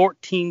think it was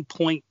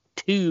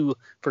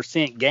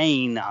 14.2%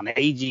 gain on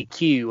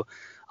AGQ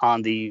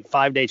on the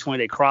 5-day,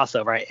 20-day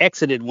crossover. I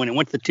exited when it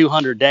went to the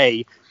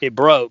 200-day. It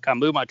broke. I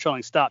moved my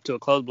trailing stop to a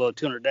close below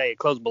 200-day. It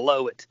closed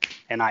below it,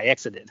 and I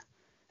exited.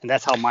 And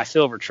that's how my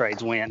silver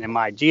trades went. And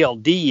my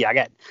GLD,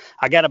 I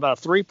got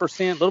about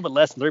 3%, a little bit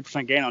less than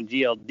 3% gain on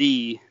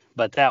GLD.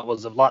 But that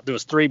was a lot. There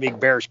was 3 big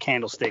bearish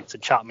candlesticks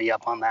that chopped me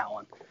up on that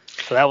one.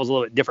 So that was a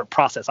little bit different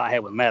process I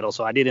had with metals.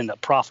 So I did end up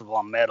profitable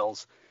on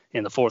metals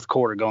in the fourth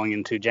quarter going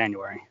into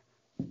January.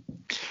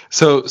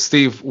 So,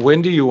 Steve,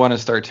 when do you want to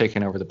start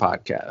taking over the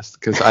podcast?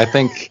 Because I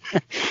think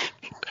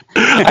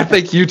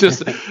you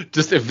just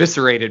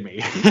eviscerated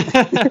me.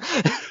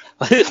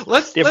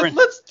 Let's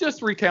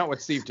just recount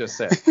what Steve just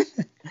said.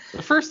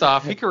 First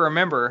off, he can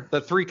remember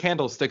the 3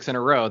 candlesticks in a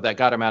row that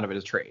got him out of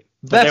his trade.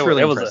 That's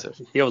really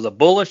impressive. It was a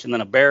bullish and then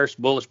a bearish,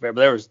 bullish, bear.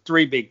 But there was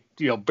 3 big,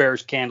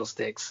 bearish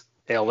candlesticks.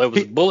 It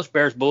was bullish,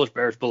 bearish, bullish,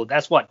 bearish, bullish.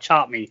 That's what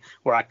chopped me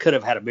where I could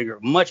have had a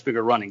much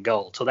bigger run in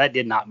gold. So that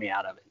did knock me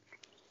out of it.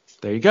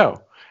 There you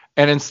go.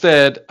 And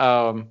instead,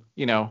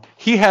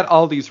 he had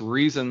all these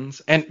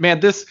reasons. And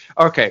man,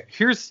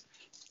 here's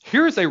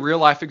a real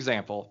life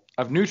example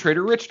of new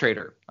trader, rich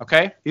trader.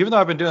 Okay. Even though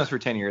I've been doing this for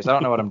 10 years, I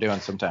don't know what I'm doing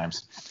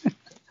sometimes.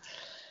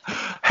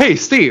 Hey,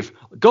 Steve,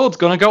 gold's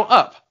going to go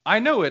up. I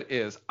know it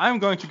is. I'm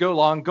going to go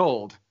long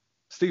gold.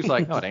 Steve's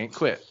like, no, it ain't.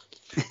 Quit.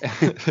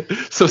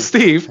 So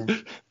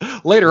Steve,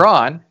 later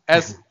on,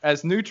 as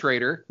new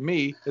trader,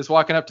 me is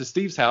walking up to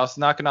Steve's house,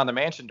 knocking on the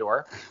mansion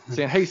door,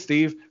 saying, "Hey,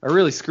 Steve, I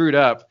really screwed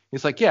up."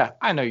 He's like, "Yeah,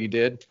 I know you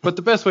did, but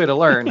the best way to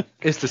learn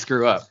is to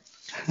screw up.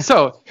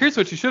 So here's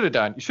what you should have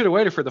done. You should have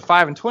waited for the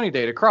 5 and 20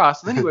 day to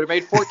cross, and then you would have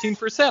made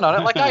 14%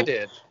 on it like I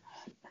did."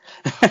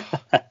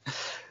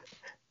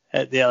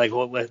 Yeah, like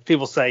what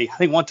people say. I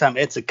think one time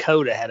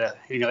Etsukoda had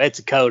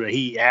Etsukoda,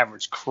 he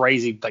averaged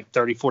crazy, like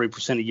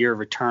 30-40% a year of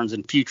returns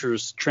in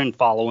futures trend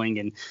following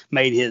and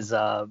made his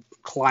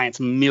clients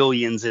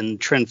millions in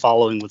trend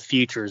following with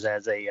futures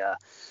as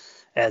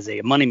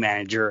a money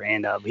manager.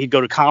 And he'd go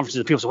to conferences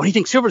and people say, "What do you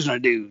think silver's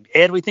going to do?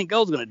 Ed, what do you think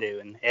gold's going to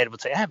do?" And Ed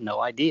would say, "I have no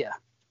idea."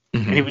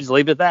 Mm-hmm. And he would just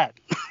leave it at that.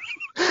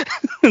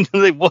 And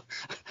they, well,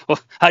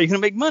 how are you going to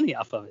make money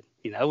off of it?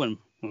 When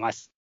my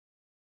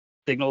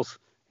signals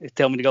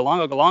tell me to go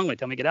long, I'll go long. They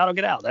tell me to get out, I'll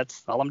get out.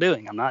 That's all I'm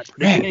doing. I'm not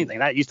predicting anything.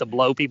 That used to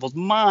blow people's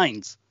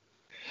minds.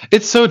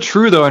 It's so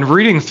true, though. And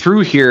reading through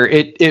here,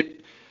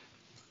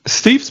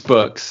 Steve's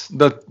books,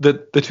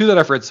 the 2 that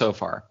I've read so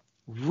far,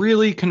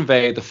 really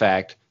convey the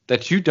fact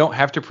that you don't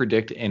have to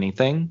predict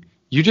anything.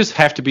 You just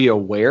have to be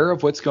aware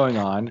of what's going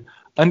on,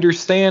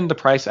 understand the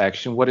price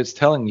action, what it's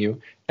telling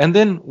you, and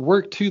then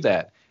work to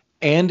that.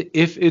 And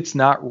if it's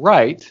not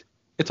right,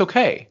 it's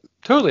okay.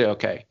 Totally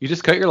okay. You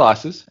just cut your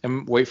losses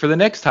and wait for the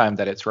next time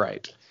that it's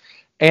right.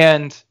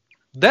 And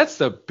that's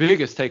the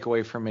biggest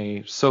takeaway for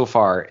me so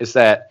far, is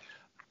that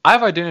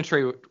I've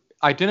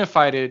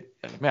identified it.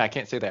 Man, I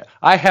can't say that.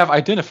 I have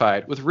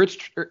identified with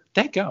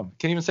dadgum.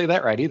 Can't even say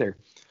that right either.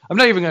 I'm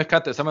not even going to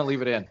cut this. I'm going to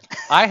leave it in.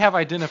 I have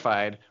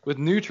identified with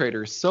new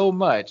traders so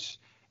much,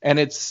 and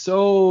it's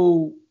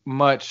so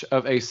much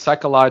of a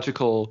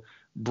psychological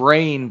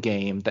brain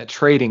game that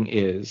trading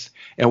is.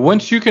 And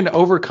once you can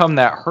overcome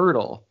that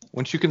hurdle,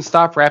 once you can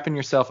stop wrapping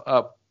yourself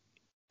up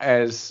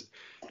as,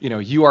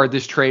 you are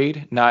this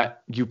trade,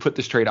 not you put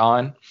this trade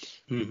on,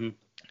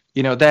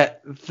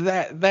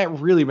 that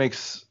really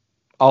makes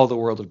all the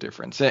world of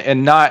difference.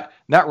 And not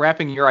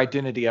wrapping your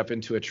identity up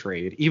into a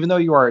trade, even though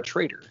you are a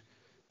trader.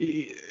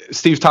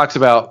 Steve talks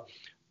about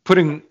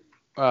putting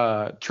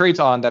trades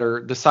on that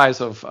are the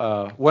size of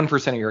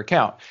 1% of your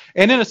account.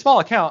 And in a small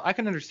account, I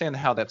can understand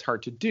how that's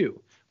hard to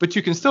do. But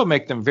you can still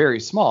make them very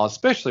small,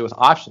 especially with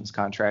options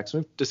contracts.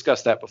 We've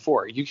discussed that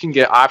before. You can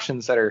get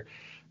options that are,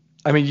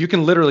 you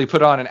can literally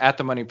put on an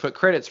at-the-money put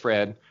credit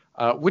spread,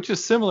 which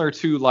is similar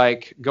to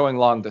like going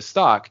long the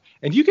stock.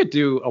 And you could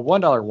do a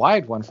 $1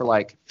 wide one for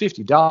like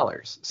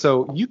 $50.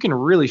 So you can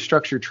really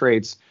structure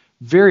trades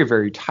very,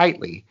 very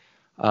tightly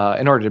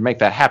in order to make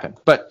that happen.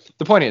 But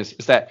the point is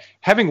that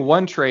having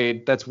one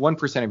trade that's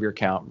 1% of your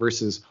account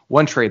versus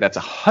one trade that's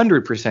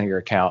 100% of your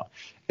account,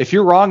 if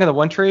you're wrong in the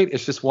one trade,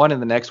 it's just one in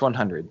the next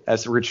 100,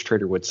 as a rich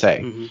trader would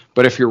say.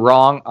 But if you're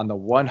wrong on the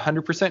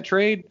 100%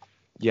 trade,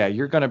 yeah,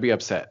 you're going to be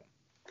upset.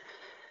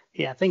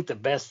 Yeah, I think the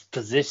best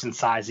position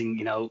sizing,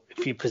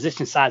 if your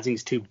position sizing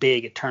is too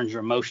big, it turns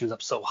your emotions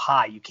up so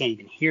high you can't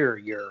even hear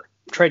your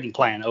trading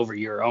plan over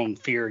your own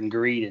fear and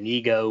greed and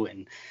ego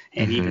and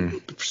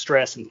even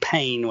stress and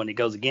pain when it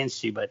goes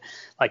against you. But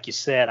like you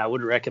said, I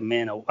would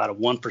recommend about a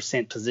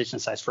 1% position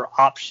size for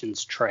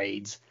options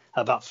trades,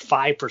 about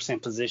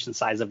 5% position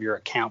size of your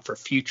account for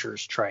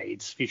futures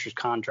trades, futures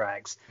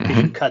contracts. You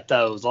can cut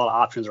those. A lot of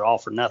options are all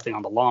for nothing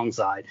on the long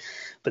side.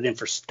 But then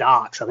for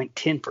stocks, I think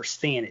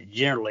 10% is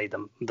generally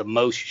the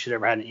most you should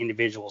ever have in an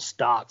individual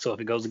stock. So if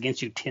it goes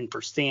against you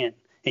 10%,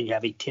 and you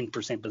have a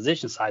 10%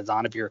 position size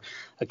on, if your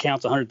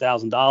account's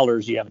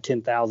 $100,000, you have a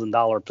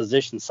 $10,000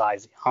 position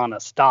size on a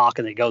stock,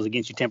 and it goes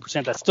against you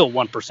 10%, that's still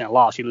 1%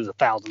 loss. You lose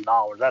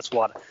 $1,000. That's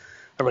what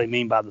I really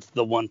mean by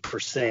the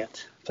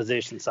 1%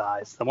 position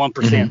size, the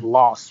 1%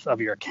 loss of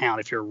your account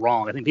if you're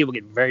wrong. I think people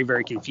get very,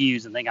 very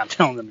confused and think I'm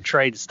telling them to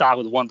trade stock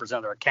with 1%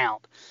 of their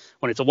account,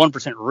 when it's a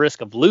 1%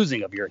 risk of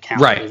losing of your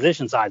account. Right. The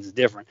position size is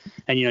different.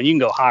 And, you can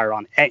go higher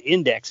on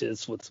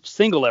indexes. With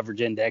single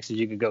leverage indexes,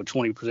 you could go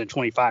 20%,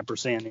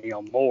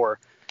 25%, more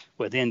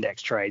with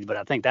index trades. But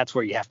I think that's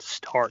where you have to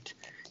start,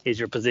 is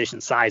your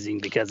position sizing,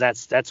 because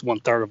that's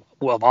 1/3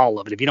 of all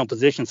of it. If you don't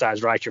position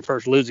size right, your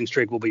first losing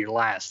streak will be your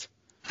last.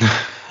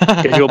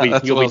 Because you'll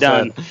be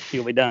done.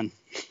 You'll be done.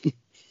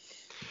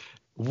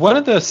 One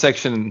of the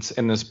sections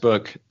in this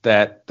book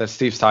that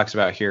Steve talks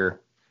about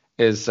here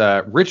is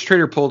Rich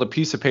Trader pulled a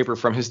piece of paper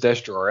from his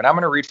desk drawer, and I'm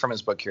going to read from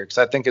his book here because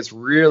I think it's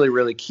really,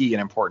 really key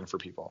and important for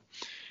people.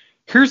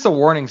 Here's the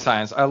warning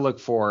signs I look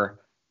for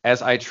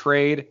as I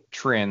trade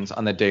trends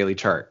on the daily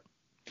chart.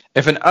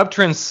 If an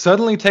uptrend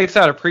suddenly takes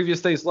out a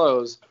previous day's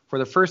lows for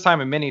the first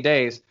time in many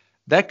days,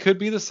 that could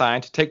be the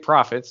sign to take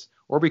profits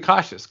or be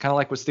cautious, kind of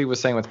like what Steve was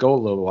saying with gold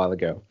a little while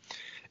ago.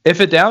 If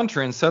a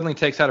downtrend suddenly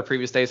takes out a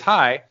previous day's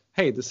high,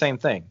 hey, the same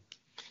thing.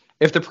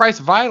 If the price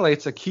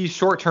violates a key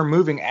short-term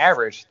moving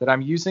average that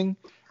I'm using,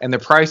 and the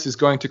price is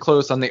going to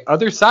close on the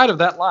other side of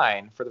that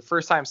line for the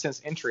first time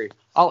since entry,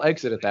 I'll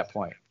exit at that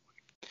point.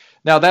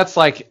 Now, that's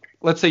like,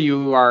 let's say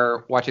you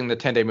are watching the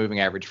 10-day moving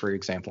average, for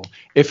example.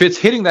 If it's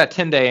hitting that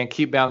 10-day and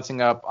keep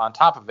bouncing up on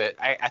top of it,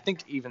 I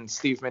think even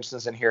Steve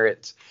mentions in here,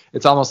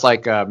 it's almost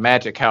like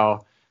magic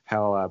how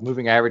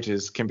moving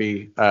averages can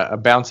be a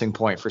bouncing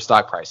point for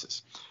stock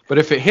prices. But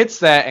if it hits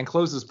that and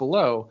closes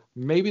below,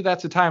 maybe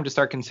that's a time to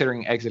start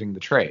considering exiting the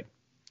trade.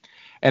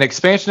 An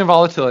expansion of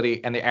volatility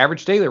and the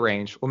average daily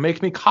range will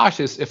make me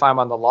cautious if I'm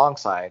on the long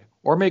side,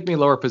 or make me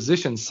lower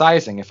position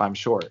sizing if I'm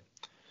short.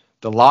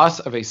 The loss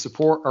of a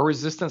support or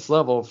resistance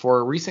level for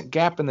a recent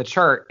gap in the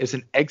chart is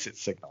an exit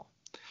signal.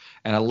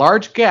 And a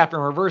large gap in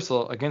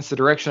reversal against the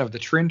direction of the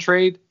trend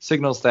trade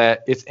signals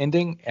that it's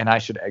ending and I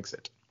should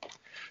exit.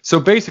 So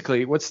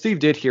basically, what Steve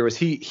did here was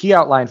he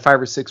outlined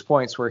 5 or 6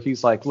 points where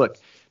he's like, look,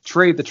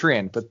 trade the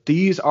trend, but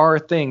these are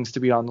things to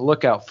be on the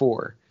lookout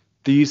for.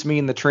 These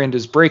mean the trend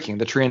is breaking,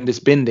 the trend is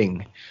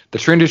bending. The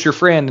trend is your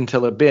friend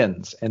until it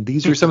bends. And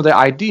these are some of the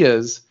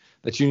ideas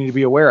that you need to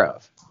be aware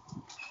of.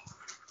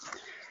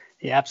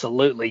 Yeah,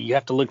 absolutely. You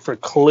have to look for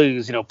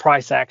clues.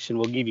 Price action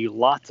will give you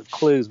lots of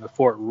clues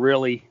before it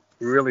really,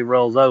 really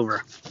rolls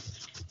over.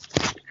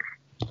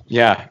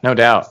 Yeah, no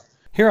doubt.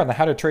 Here on the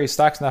How to Trade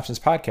Stocks and Options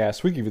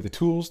podcast, we give you the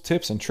tools,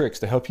 tips, and tricks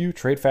to help you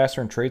trade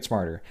faster and trade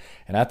smarter.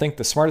 And I think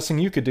the smartest thing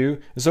you could do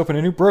is open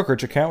a new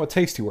brokerage account with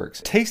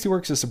Tastyworks.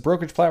 Tastyworks is a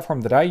brokerage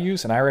platform that I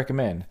use and I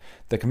recommend.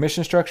 The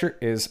commission structure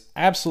is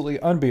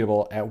absolutely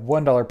unbeatable at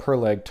 $1 per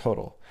leg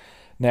total.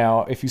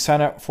 Now, if you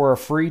sign up for a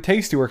free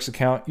Tastyworks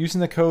account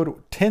using the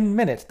code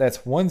 10MINUTE, that's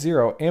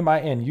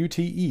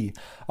 10MINUTE,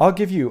 I'll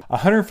give you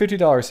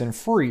 $150 in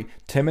free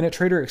 10-Minute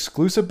Trader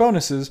exclusive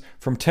bonuses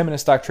from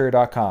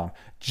 10MinuteStockTrader.com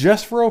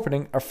just for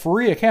opening a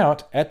free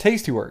account at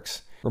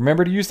Tastyworks.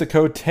 Remember to use the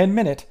code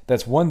 10MINUTE,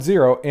 that's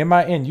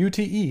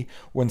 10MINUTE,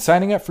 when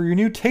signing up for your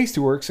new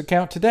Tastyworks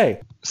account today.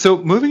 So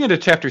moving into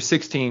chapter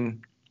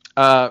 16,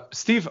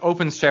 Steve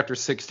opens chapter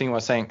 16 by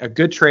saying a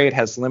good trade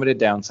has limited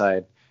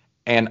downside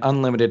and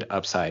unlimited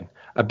upside.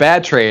 A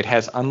bad trade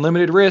has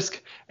unlimited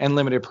risk and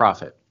limited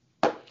profit.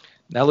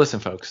 Now listen,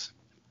 folks.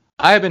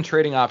 I have been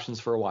trading options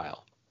for a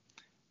while.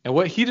 And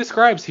what he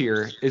describes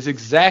here is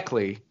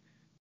exactly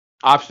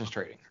options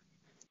trading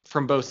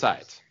from both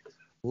sides.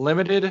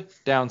 Limited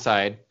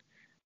downside,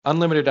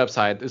 unlimited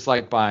upside is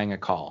like buying a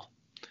call.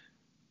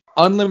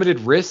 Unlimited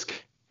risk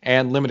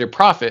and limited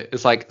profit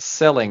is like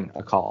selling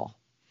a call.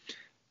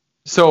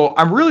 So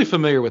I'm really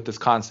familiar with this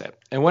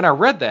concept. And when I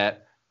read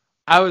that,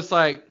 I was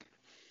like,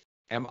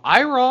 am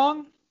I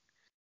wrong?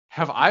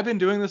 Have I been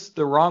doing this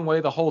the wrong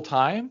way the whole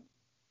time?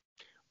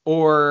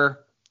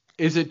 Or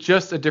is it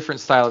just a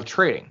different style of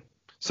trading?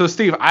 So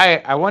Steve,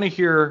 I want to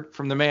hear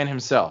from the man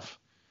himself.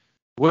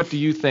 What do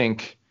you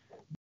think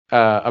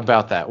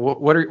about that?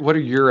 What are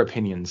your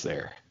opinions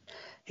there?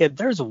 Yeah,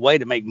 there's a way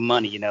to make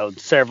money,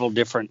 several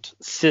different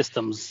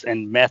systems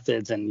and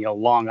methods and,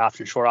 long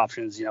options, short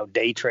options,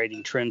 day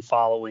trading, trend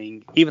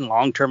following, even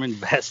long-term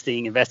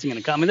investing in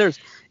a company. There's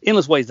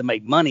endless ways to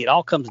make money. It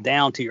all comes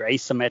down to your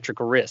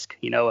asymmetrical risk.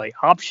 A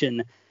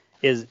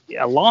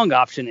long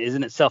option is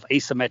in itself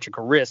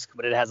asymmetrical risk,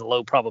 but it has a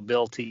low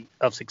probability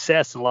of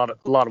success in a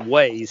lot of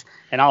ways.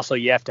 And also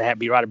you have to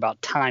be right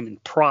about time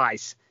and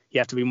price. You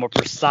have to be more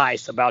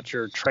precise about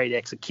your trade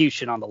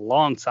execution on the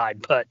long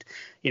side. But,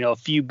 a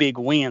few big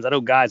wins. I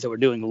know guys that were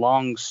doing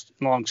long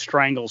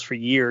strangles for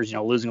years,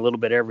 losing a little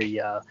bit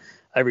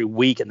every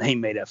week, and they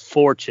made a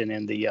fortune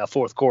in the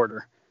fourth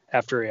quarter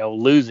after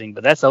losing.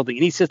 But that's the whole thing.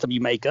 Any system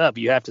you make up,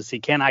 you have to see,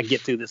 can I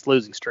get through this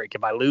losing streak?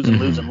 If I lose and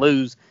lose and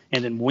lose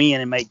and then win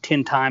and make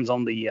 10 times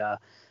on the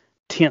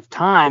 10th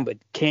time, but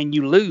can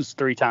you lose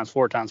 3 times,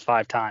 4 times,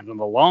 5 times on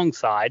the long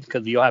side?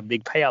 Because you'll have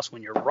big payoffs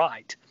when you're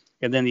right.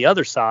 And then the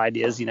other side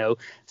is,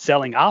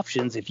 selling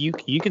options. If you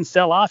can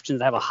sell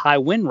options and have a high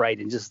win rate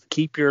and just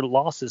keep your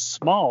losses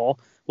small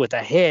with a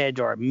hedge,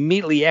 or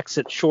immediately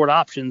exit short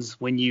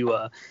options when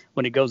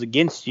it goes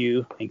against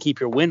you and keep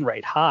your win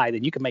rate high,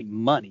 then you can make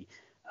money.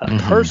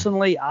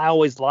 Personally, I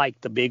always like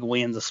the big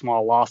wins, the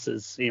small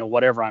losses,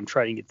 whatever I'm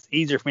trading. It's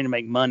easier for me to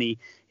make money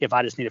if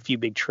I just need a few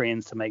big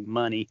trends to make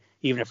money,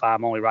 even if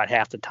I'm only right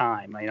half the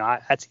time.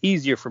 That's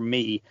easier for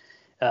me.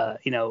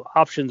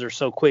 Options are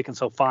so quick and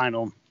so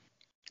final.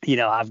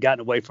 I've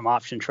gotten away from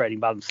option trading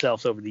by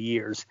themselves over the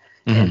years.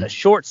 And the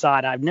short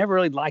side, I've never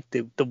really liked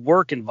the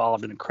work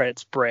involved in a credit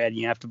spread.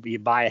 You have to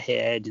buy a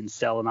hedge and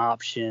sell an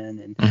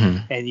option,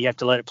 and you have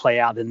to let it play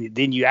out.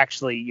 Then you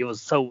actually, it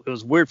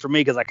was weird for me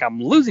because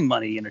I'm losing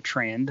money in a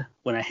trend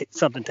when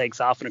something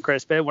takes off in a credit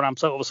spread when I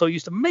was so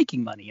used to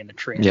making money in a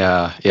trend.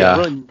 Yeah.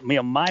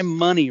 Really, my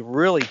money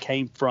really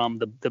came from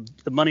the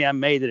money I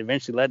made that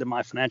eventually led to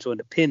my financial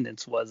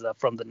independence was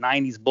from the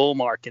 90s bull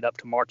market up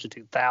to March of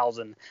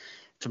 2000.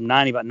 From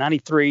about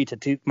 93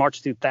 to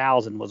March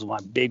 2000 was my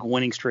big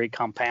winning streak,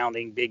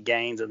 compounding, big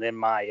gains, and then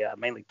my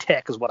mainly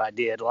tech is what I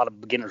did. A lot of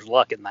beginner's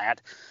luck in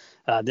that.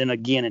 Then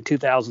again in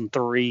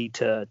 2003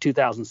 to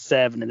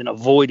 2007, and then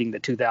avoiding the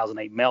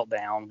 2008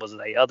 meltdown was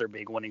the other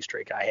big winning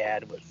streak I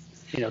had with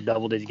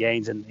double-digit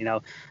gains, and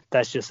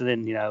that's just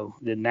then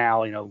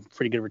now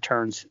pretty good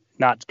returns,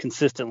 not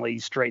consistently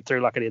straight through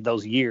like I did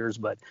those years,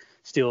 but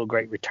still a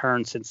great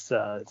return since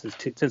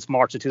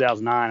March of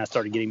 2009. I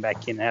started getting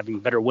back in and having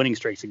better winning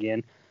streaks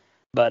again.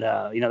 But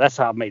that's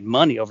how I've made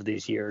money over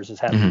these years, is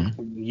having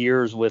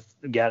years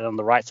got on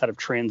the right side of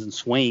trends and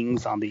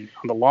swings. On the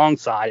long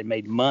side, it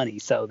made money.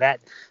 So that,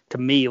 to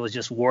me, it was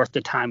just worth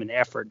the time and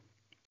effort.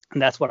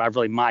 And that's what I've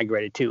really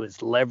migrated to,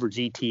 is leverage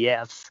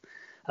ETFs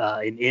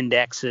in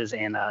indexes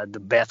and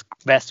the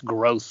best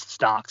growth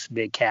stocks,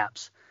 big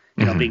caps.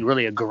 Being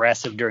really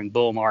aggressive during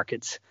bull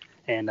markets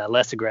and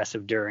less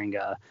aggressive during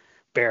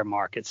bear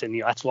markets.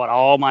 And that's what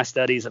all my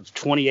studies of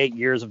 28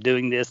 years of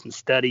doing this and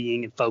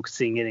studying and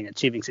focusing and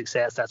achieving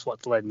success, that's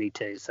what's led me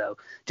to. So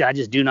I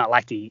just do not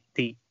like the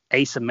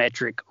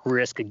asymmetric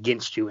risk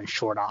against you in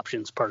short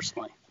options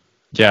personally.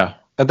 Yeah,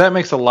 and that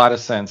makes a lot of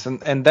sense.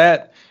 And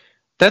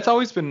that's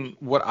always been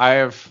what I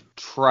have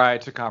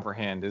tried to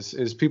comprehend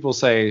is people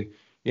say,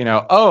 you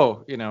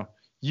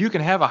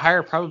can have a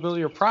higher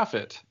probability of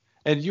profit,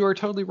 and you are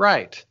totally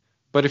right.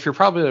 But if your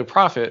probability of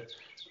profit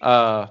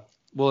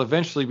will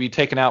eventually be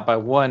taken out by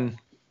one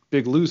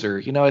big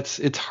loser,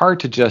 it's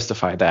hard to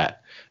justify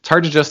that. It's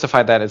hard to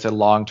justify that as a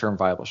long-term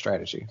viable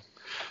strategy.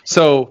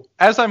 So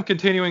as I'm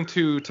continuing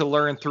to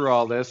learn through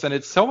all this, and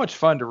it's so much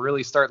fun to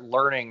really start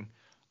learning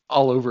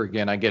all over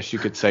again, I guess you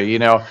could say,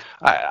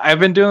 I've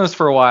been doing this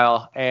for a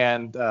while,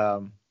 and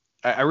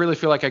I really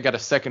feel like I got a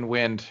second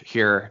wind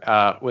here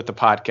with the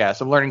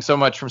podcast. I'm learning so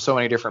much from so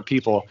many different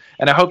people,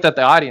 and I hope that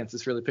the audience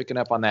is really picking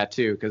up on that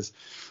too, because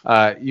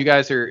you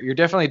guys you're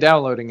definitely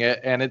downloading it,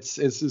 and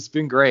it's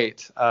been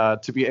great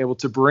to be able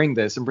to bring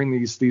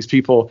these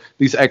people,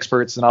 these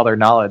experts, and all their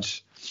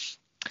knowledge.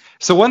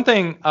 So one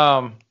thing,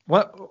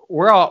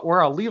 where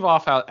I'll leave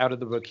off out of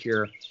the book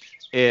here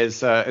is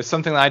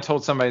something that I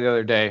told somebody the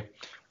other day,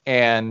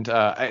 and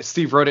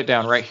Steve wrote it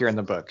down right here in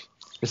the book.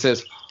 It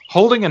says,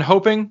 "Holding and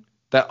hoping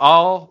that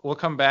all will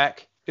come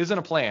back isn't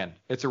a plan.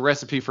 It's a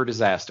recipe for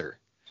disaster."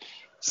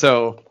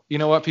 So, you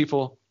know what,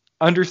 people?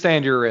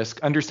 understand your risk,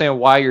 understand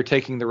why you're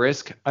taking the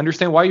risk,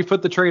 understand why you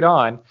put the trade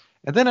on,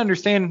 and then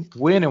understand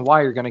when and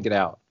why you're going to get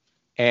out.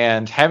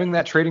 And having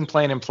that trading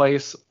plan in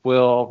place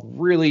will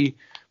really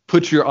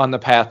put you on the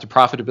path to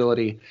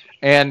profitability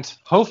and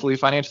hopefully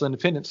financial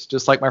independence,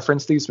 just like my friend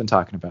Steve's been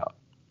talking about.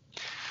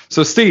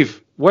 So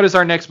Steve, what is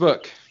our next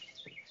book?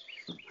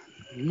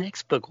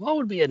 Next book, what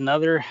would be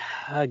another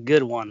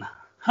good one?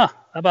 How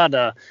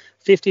about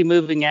 50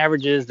 moving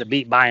averages to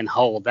beat buy and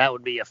hold? That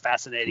would be a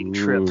fascinating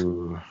trip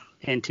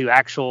into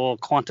actual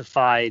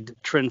quantified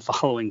trend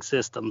following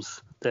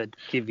systems that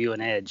give you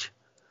an edge.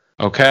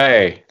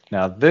 Okay,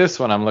 now this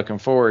one I'm looking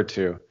forward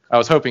to. I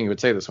was hoping you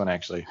would say this one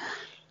actually.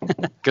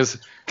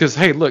 Because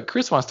hey, look,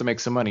 Chris wants to make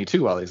some money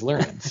too while he's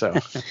learning. So,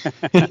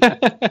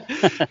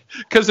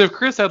 because if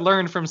Chris had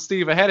learned from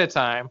Steve ahead of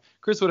time,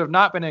 Chris would have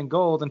not been in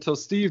gold until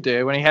Steve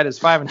did when he had his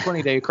 5 and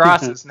 20 day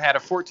crosses and had a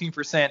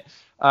 14%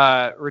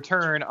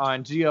 return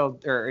on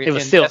GL or in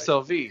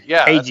SLV.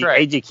 Yeah, that's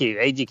right.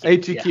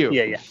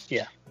 AGQ.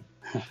 Yeah.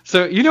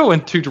 So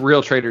when two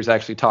real traders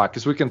actually talk,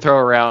 because we can throw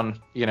around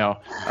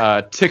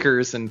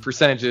tickers and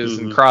percentages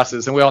and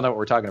crosses, and we all know what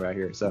we're talking about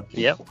here. So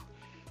yep.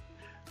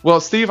 Well,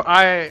 Steve,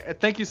 I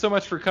thank you so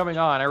much for coming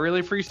on. I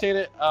really appreciate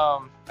it.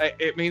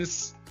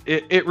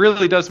 It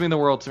really does mean the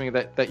world to me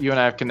that you and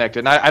I have connected.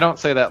 And I don't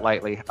say that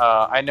lightly.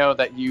 I know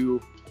that you're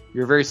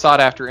a very sought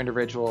after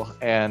individual,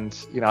 and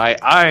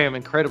I am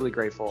incredibly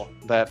grateful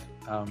that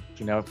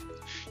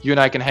you and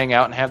I can hang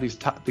out and have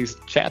these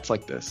chats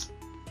like this.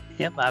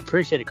 Yep, I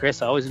appreciate it,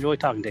 Chris. I always enjoy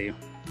talking to you.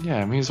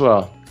 Yeah, me as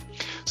well.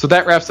 So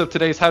that wraps up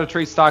today's How to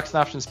Trade Stocks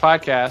and Options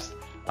podcast.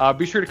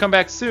 Be sure to come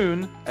back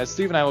soon, as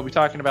Steve and I will be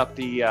talking about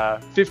the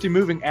 50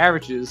 moving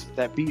averages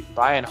that beat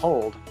buy and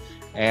hold.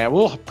 And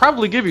we'll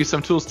probably give you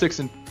some tools, tips,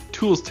 and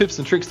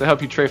tricks to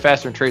help you trade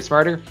faster and trade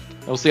smarter.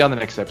 And we'll see you on the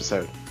next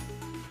episode.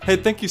 Hey,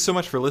 thank you so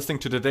much for listening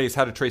to today's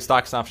How to Trade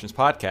Stocks and Options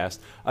podcast.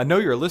 I know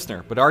you're a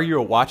listener, but are you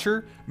a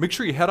watcher? Make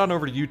sure you head on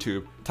over to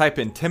YouTube, type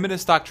in 10-Minute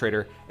Stock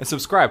Trader, and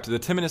subscribe to the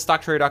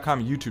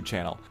 10MinuteStockTrader.com YouTube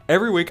channel.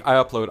 Every week, I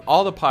upload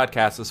all the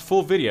podcasts as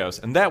full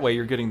videos, and that way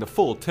you're getting the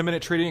full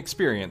 10-minute trading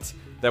experience.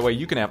 That way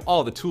you can have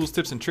all the tools,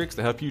 tips, and tricks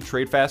to help you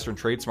trade faster and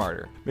trade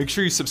smarter. Make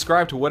sure you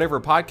subscribe to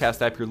whatever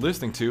podcast app you're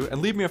listening to,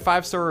 and leave me a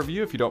 5-star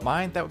review if you don't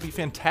mind. That would be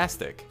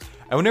fantastic.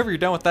 And whenever you're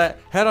done with that,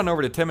 head on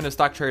over to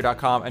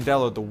 10MinuteStockTrader.com and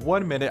download the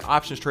 1-minute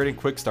options trading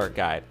quick start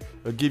guide.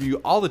 It'll give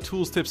you all the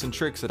tools, tips, and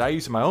tricks that I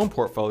use in my own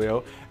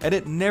portfolio, and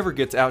it never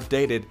gets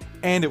outdated,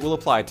 and it will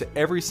apply to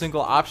every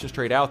single options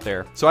trade out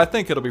there, so I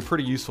think it'll be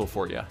pretty useful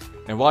for you.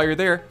 And while you're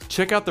there,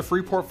 check out the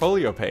free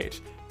portfolio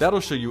page.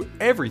 That'll show you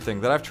everything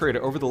that I've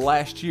traded over the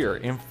last year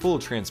in full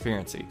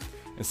transparency.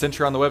 And since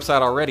you're on the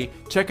website already,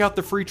 check out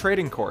the free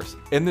trading course.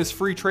 In this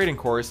free trading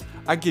course,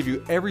 I give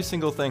you every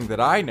single thing that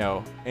I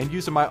know and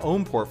use in my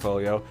own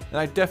portfolio, and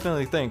I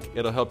definitely think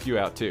it'll help you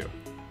out too.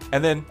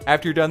 And then,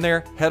 after you're done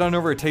there, head on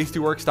over to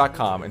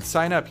tastyworks.com and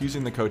sign up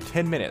using the code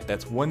 10MINUTE,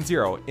 that's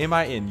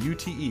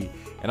 10MINUTE,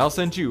 and I'll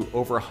send you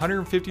over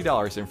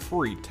 $150 in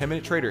free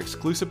 10-Minute Trader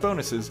exclusive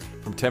bonuses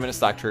from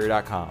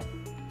 10MinuteStockTrader.com.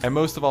 And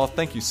most of all,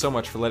 thank you so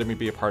much for letting me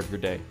be a part of your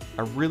day.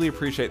 I really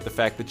appreciate the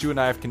fact that you and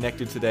I have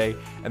connected today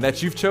and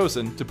that you've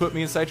chosen to put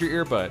me inside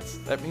your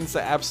earbuds. That means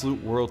the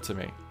absolute world to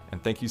me.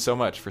 And thank you so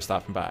much for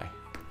stopping by.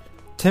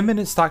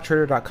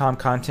 10MinuteStockTrader.com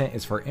content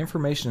is for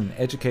information and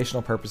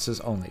educational purposes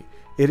only.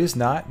 It is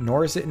not,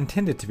 nor is it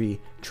intended to be,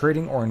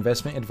 trading or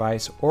investment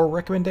advice or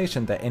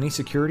recommendation that any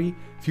security,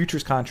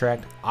 futures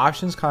contract,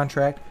 options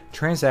contract,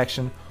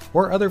 transaction,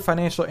 or other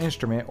financial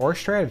instrument or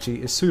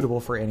strategy is suitable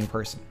for any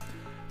person.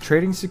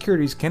 Trading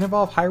securities can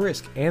involve high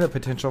risk and the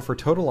potential for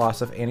total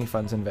loss of any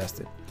funds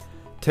invested.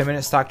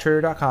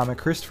 10MinuteStockTrader.com and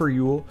Christopher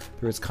Uhl,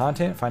 through its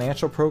content,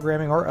 financial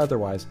programming, or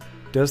otherwise,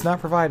 does not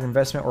provide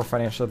investment or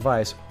financial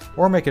advice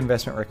or make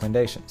investment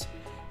recommendations.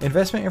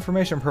 Investment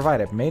information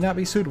provided may not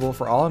be suitable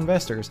for all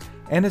investors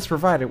and is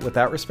provided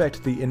without respect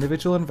to the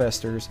individual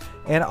investors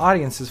and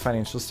audience's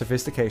financial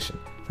sophistication,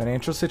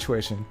 financial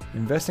situation,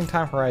 investing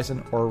time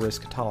horizon, or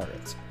risk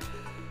tolerance.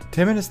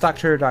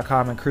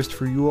 10MinuteStockTrader.com and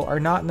Christopher Uhl are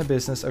not in the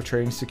business of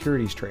trading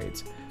securities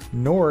trades,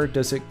 nor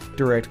does it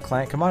direct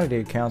client commodity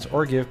accounts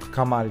or give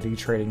commodity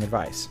trading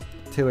advice,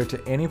 tailored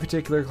to any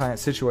particular client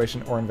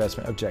situation or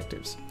investment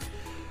objectives.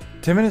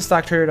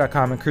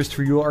 10MinuteStockTrader.com and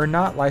Christopher Uhl are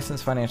not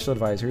licensed financial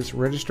advisors,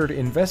 registered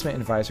investment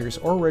advisors,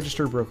 or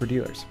registered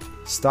broker-dealers.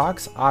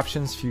 Stocks,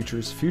 options,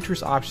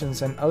 futures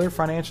options, and other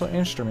financial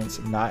instruments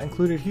not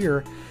included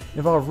here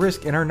involve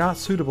risk and are not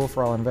suitable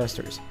for all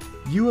investors.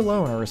 You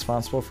alone are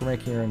responsible for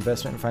making your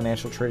investment and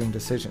financial trading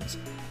decisions,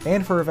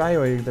 and for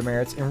evaluating the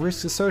merits and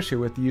risks associated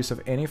with the use of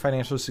any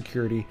financial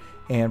security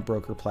and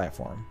broker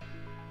platform.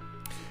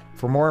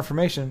 For more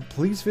information,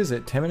 please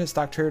visit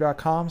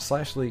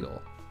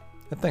 10MinuteStockTrader.com/legal.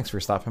 And thanks for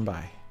stopping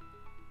by.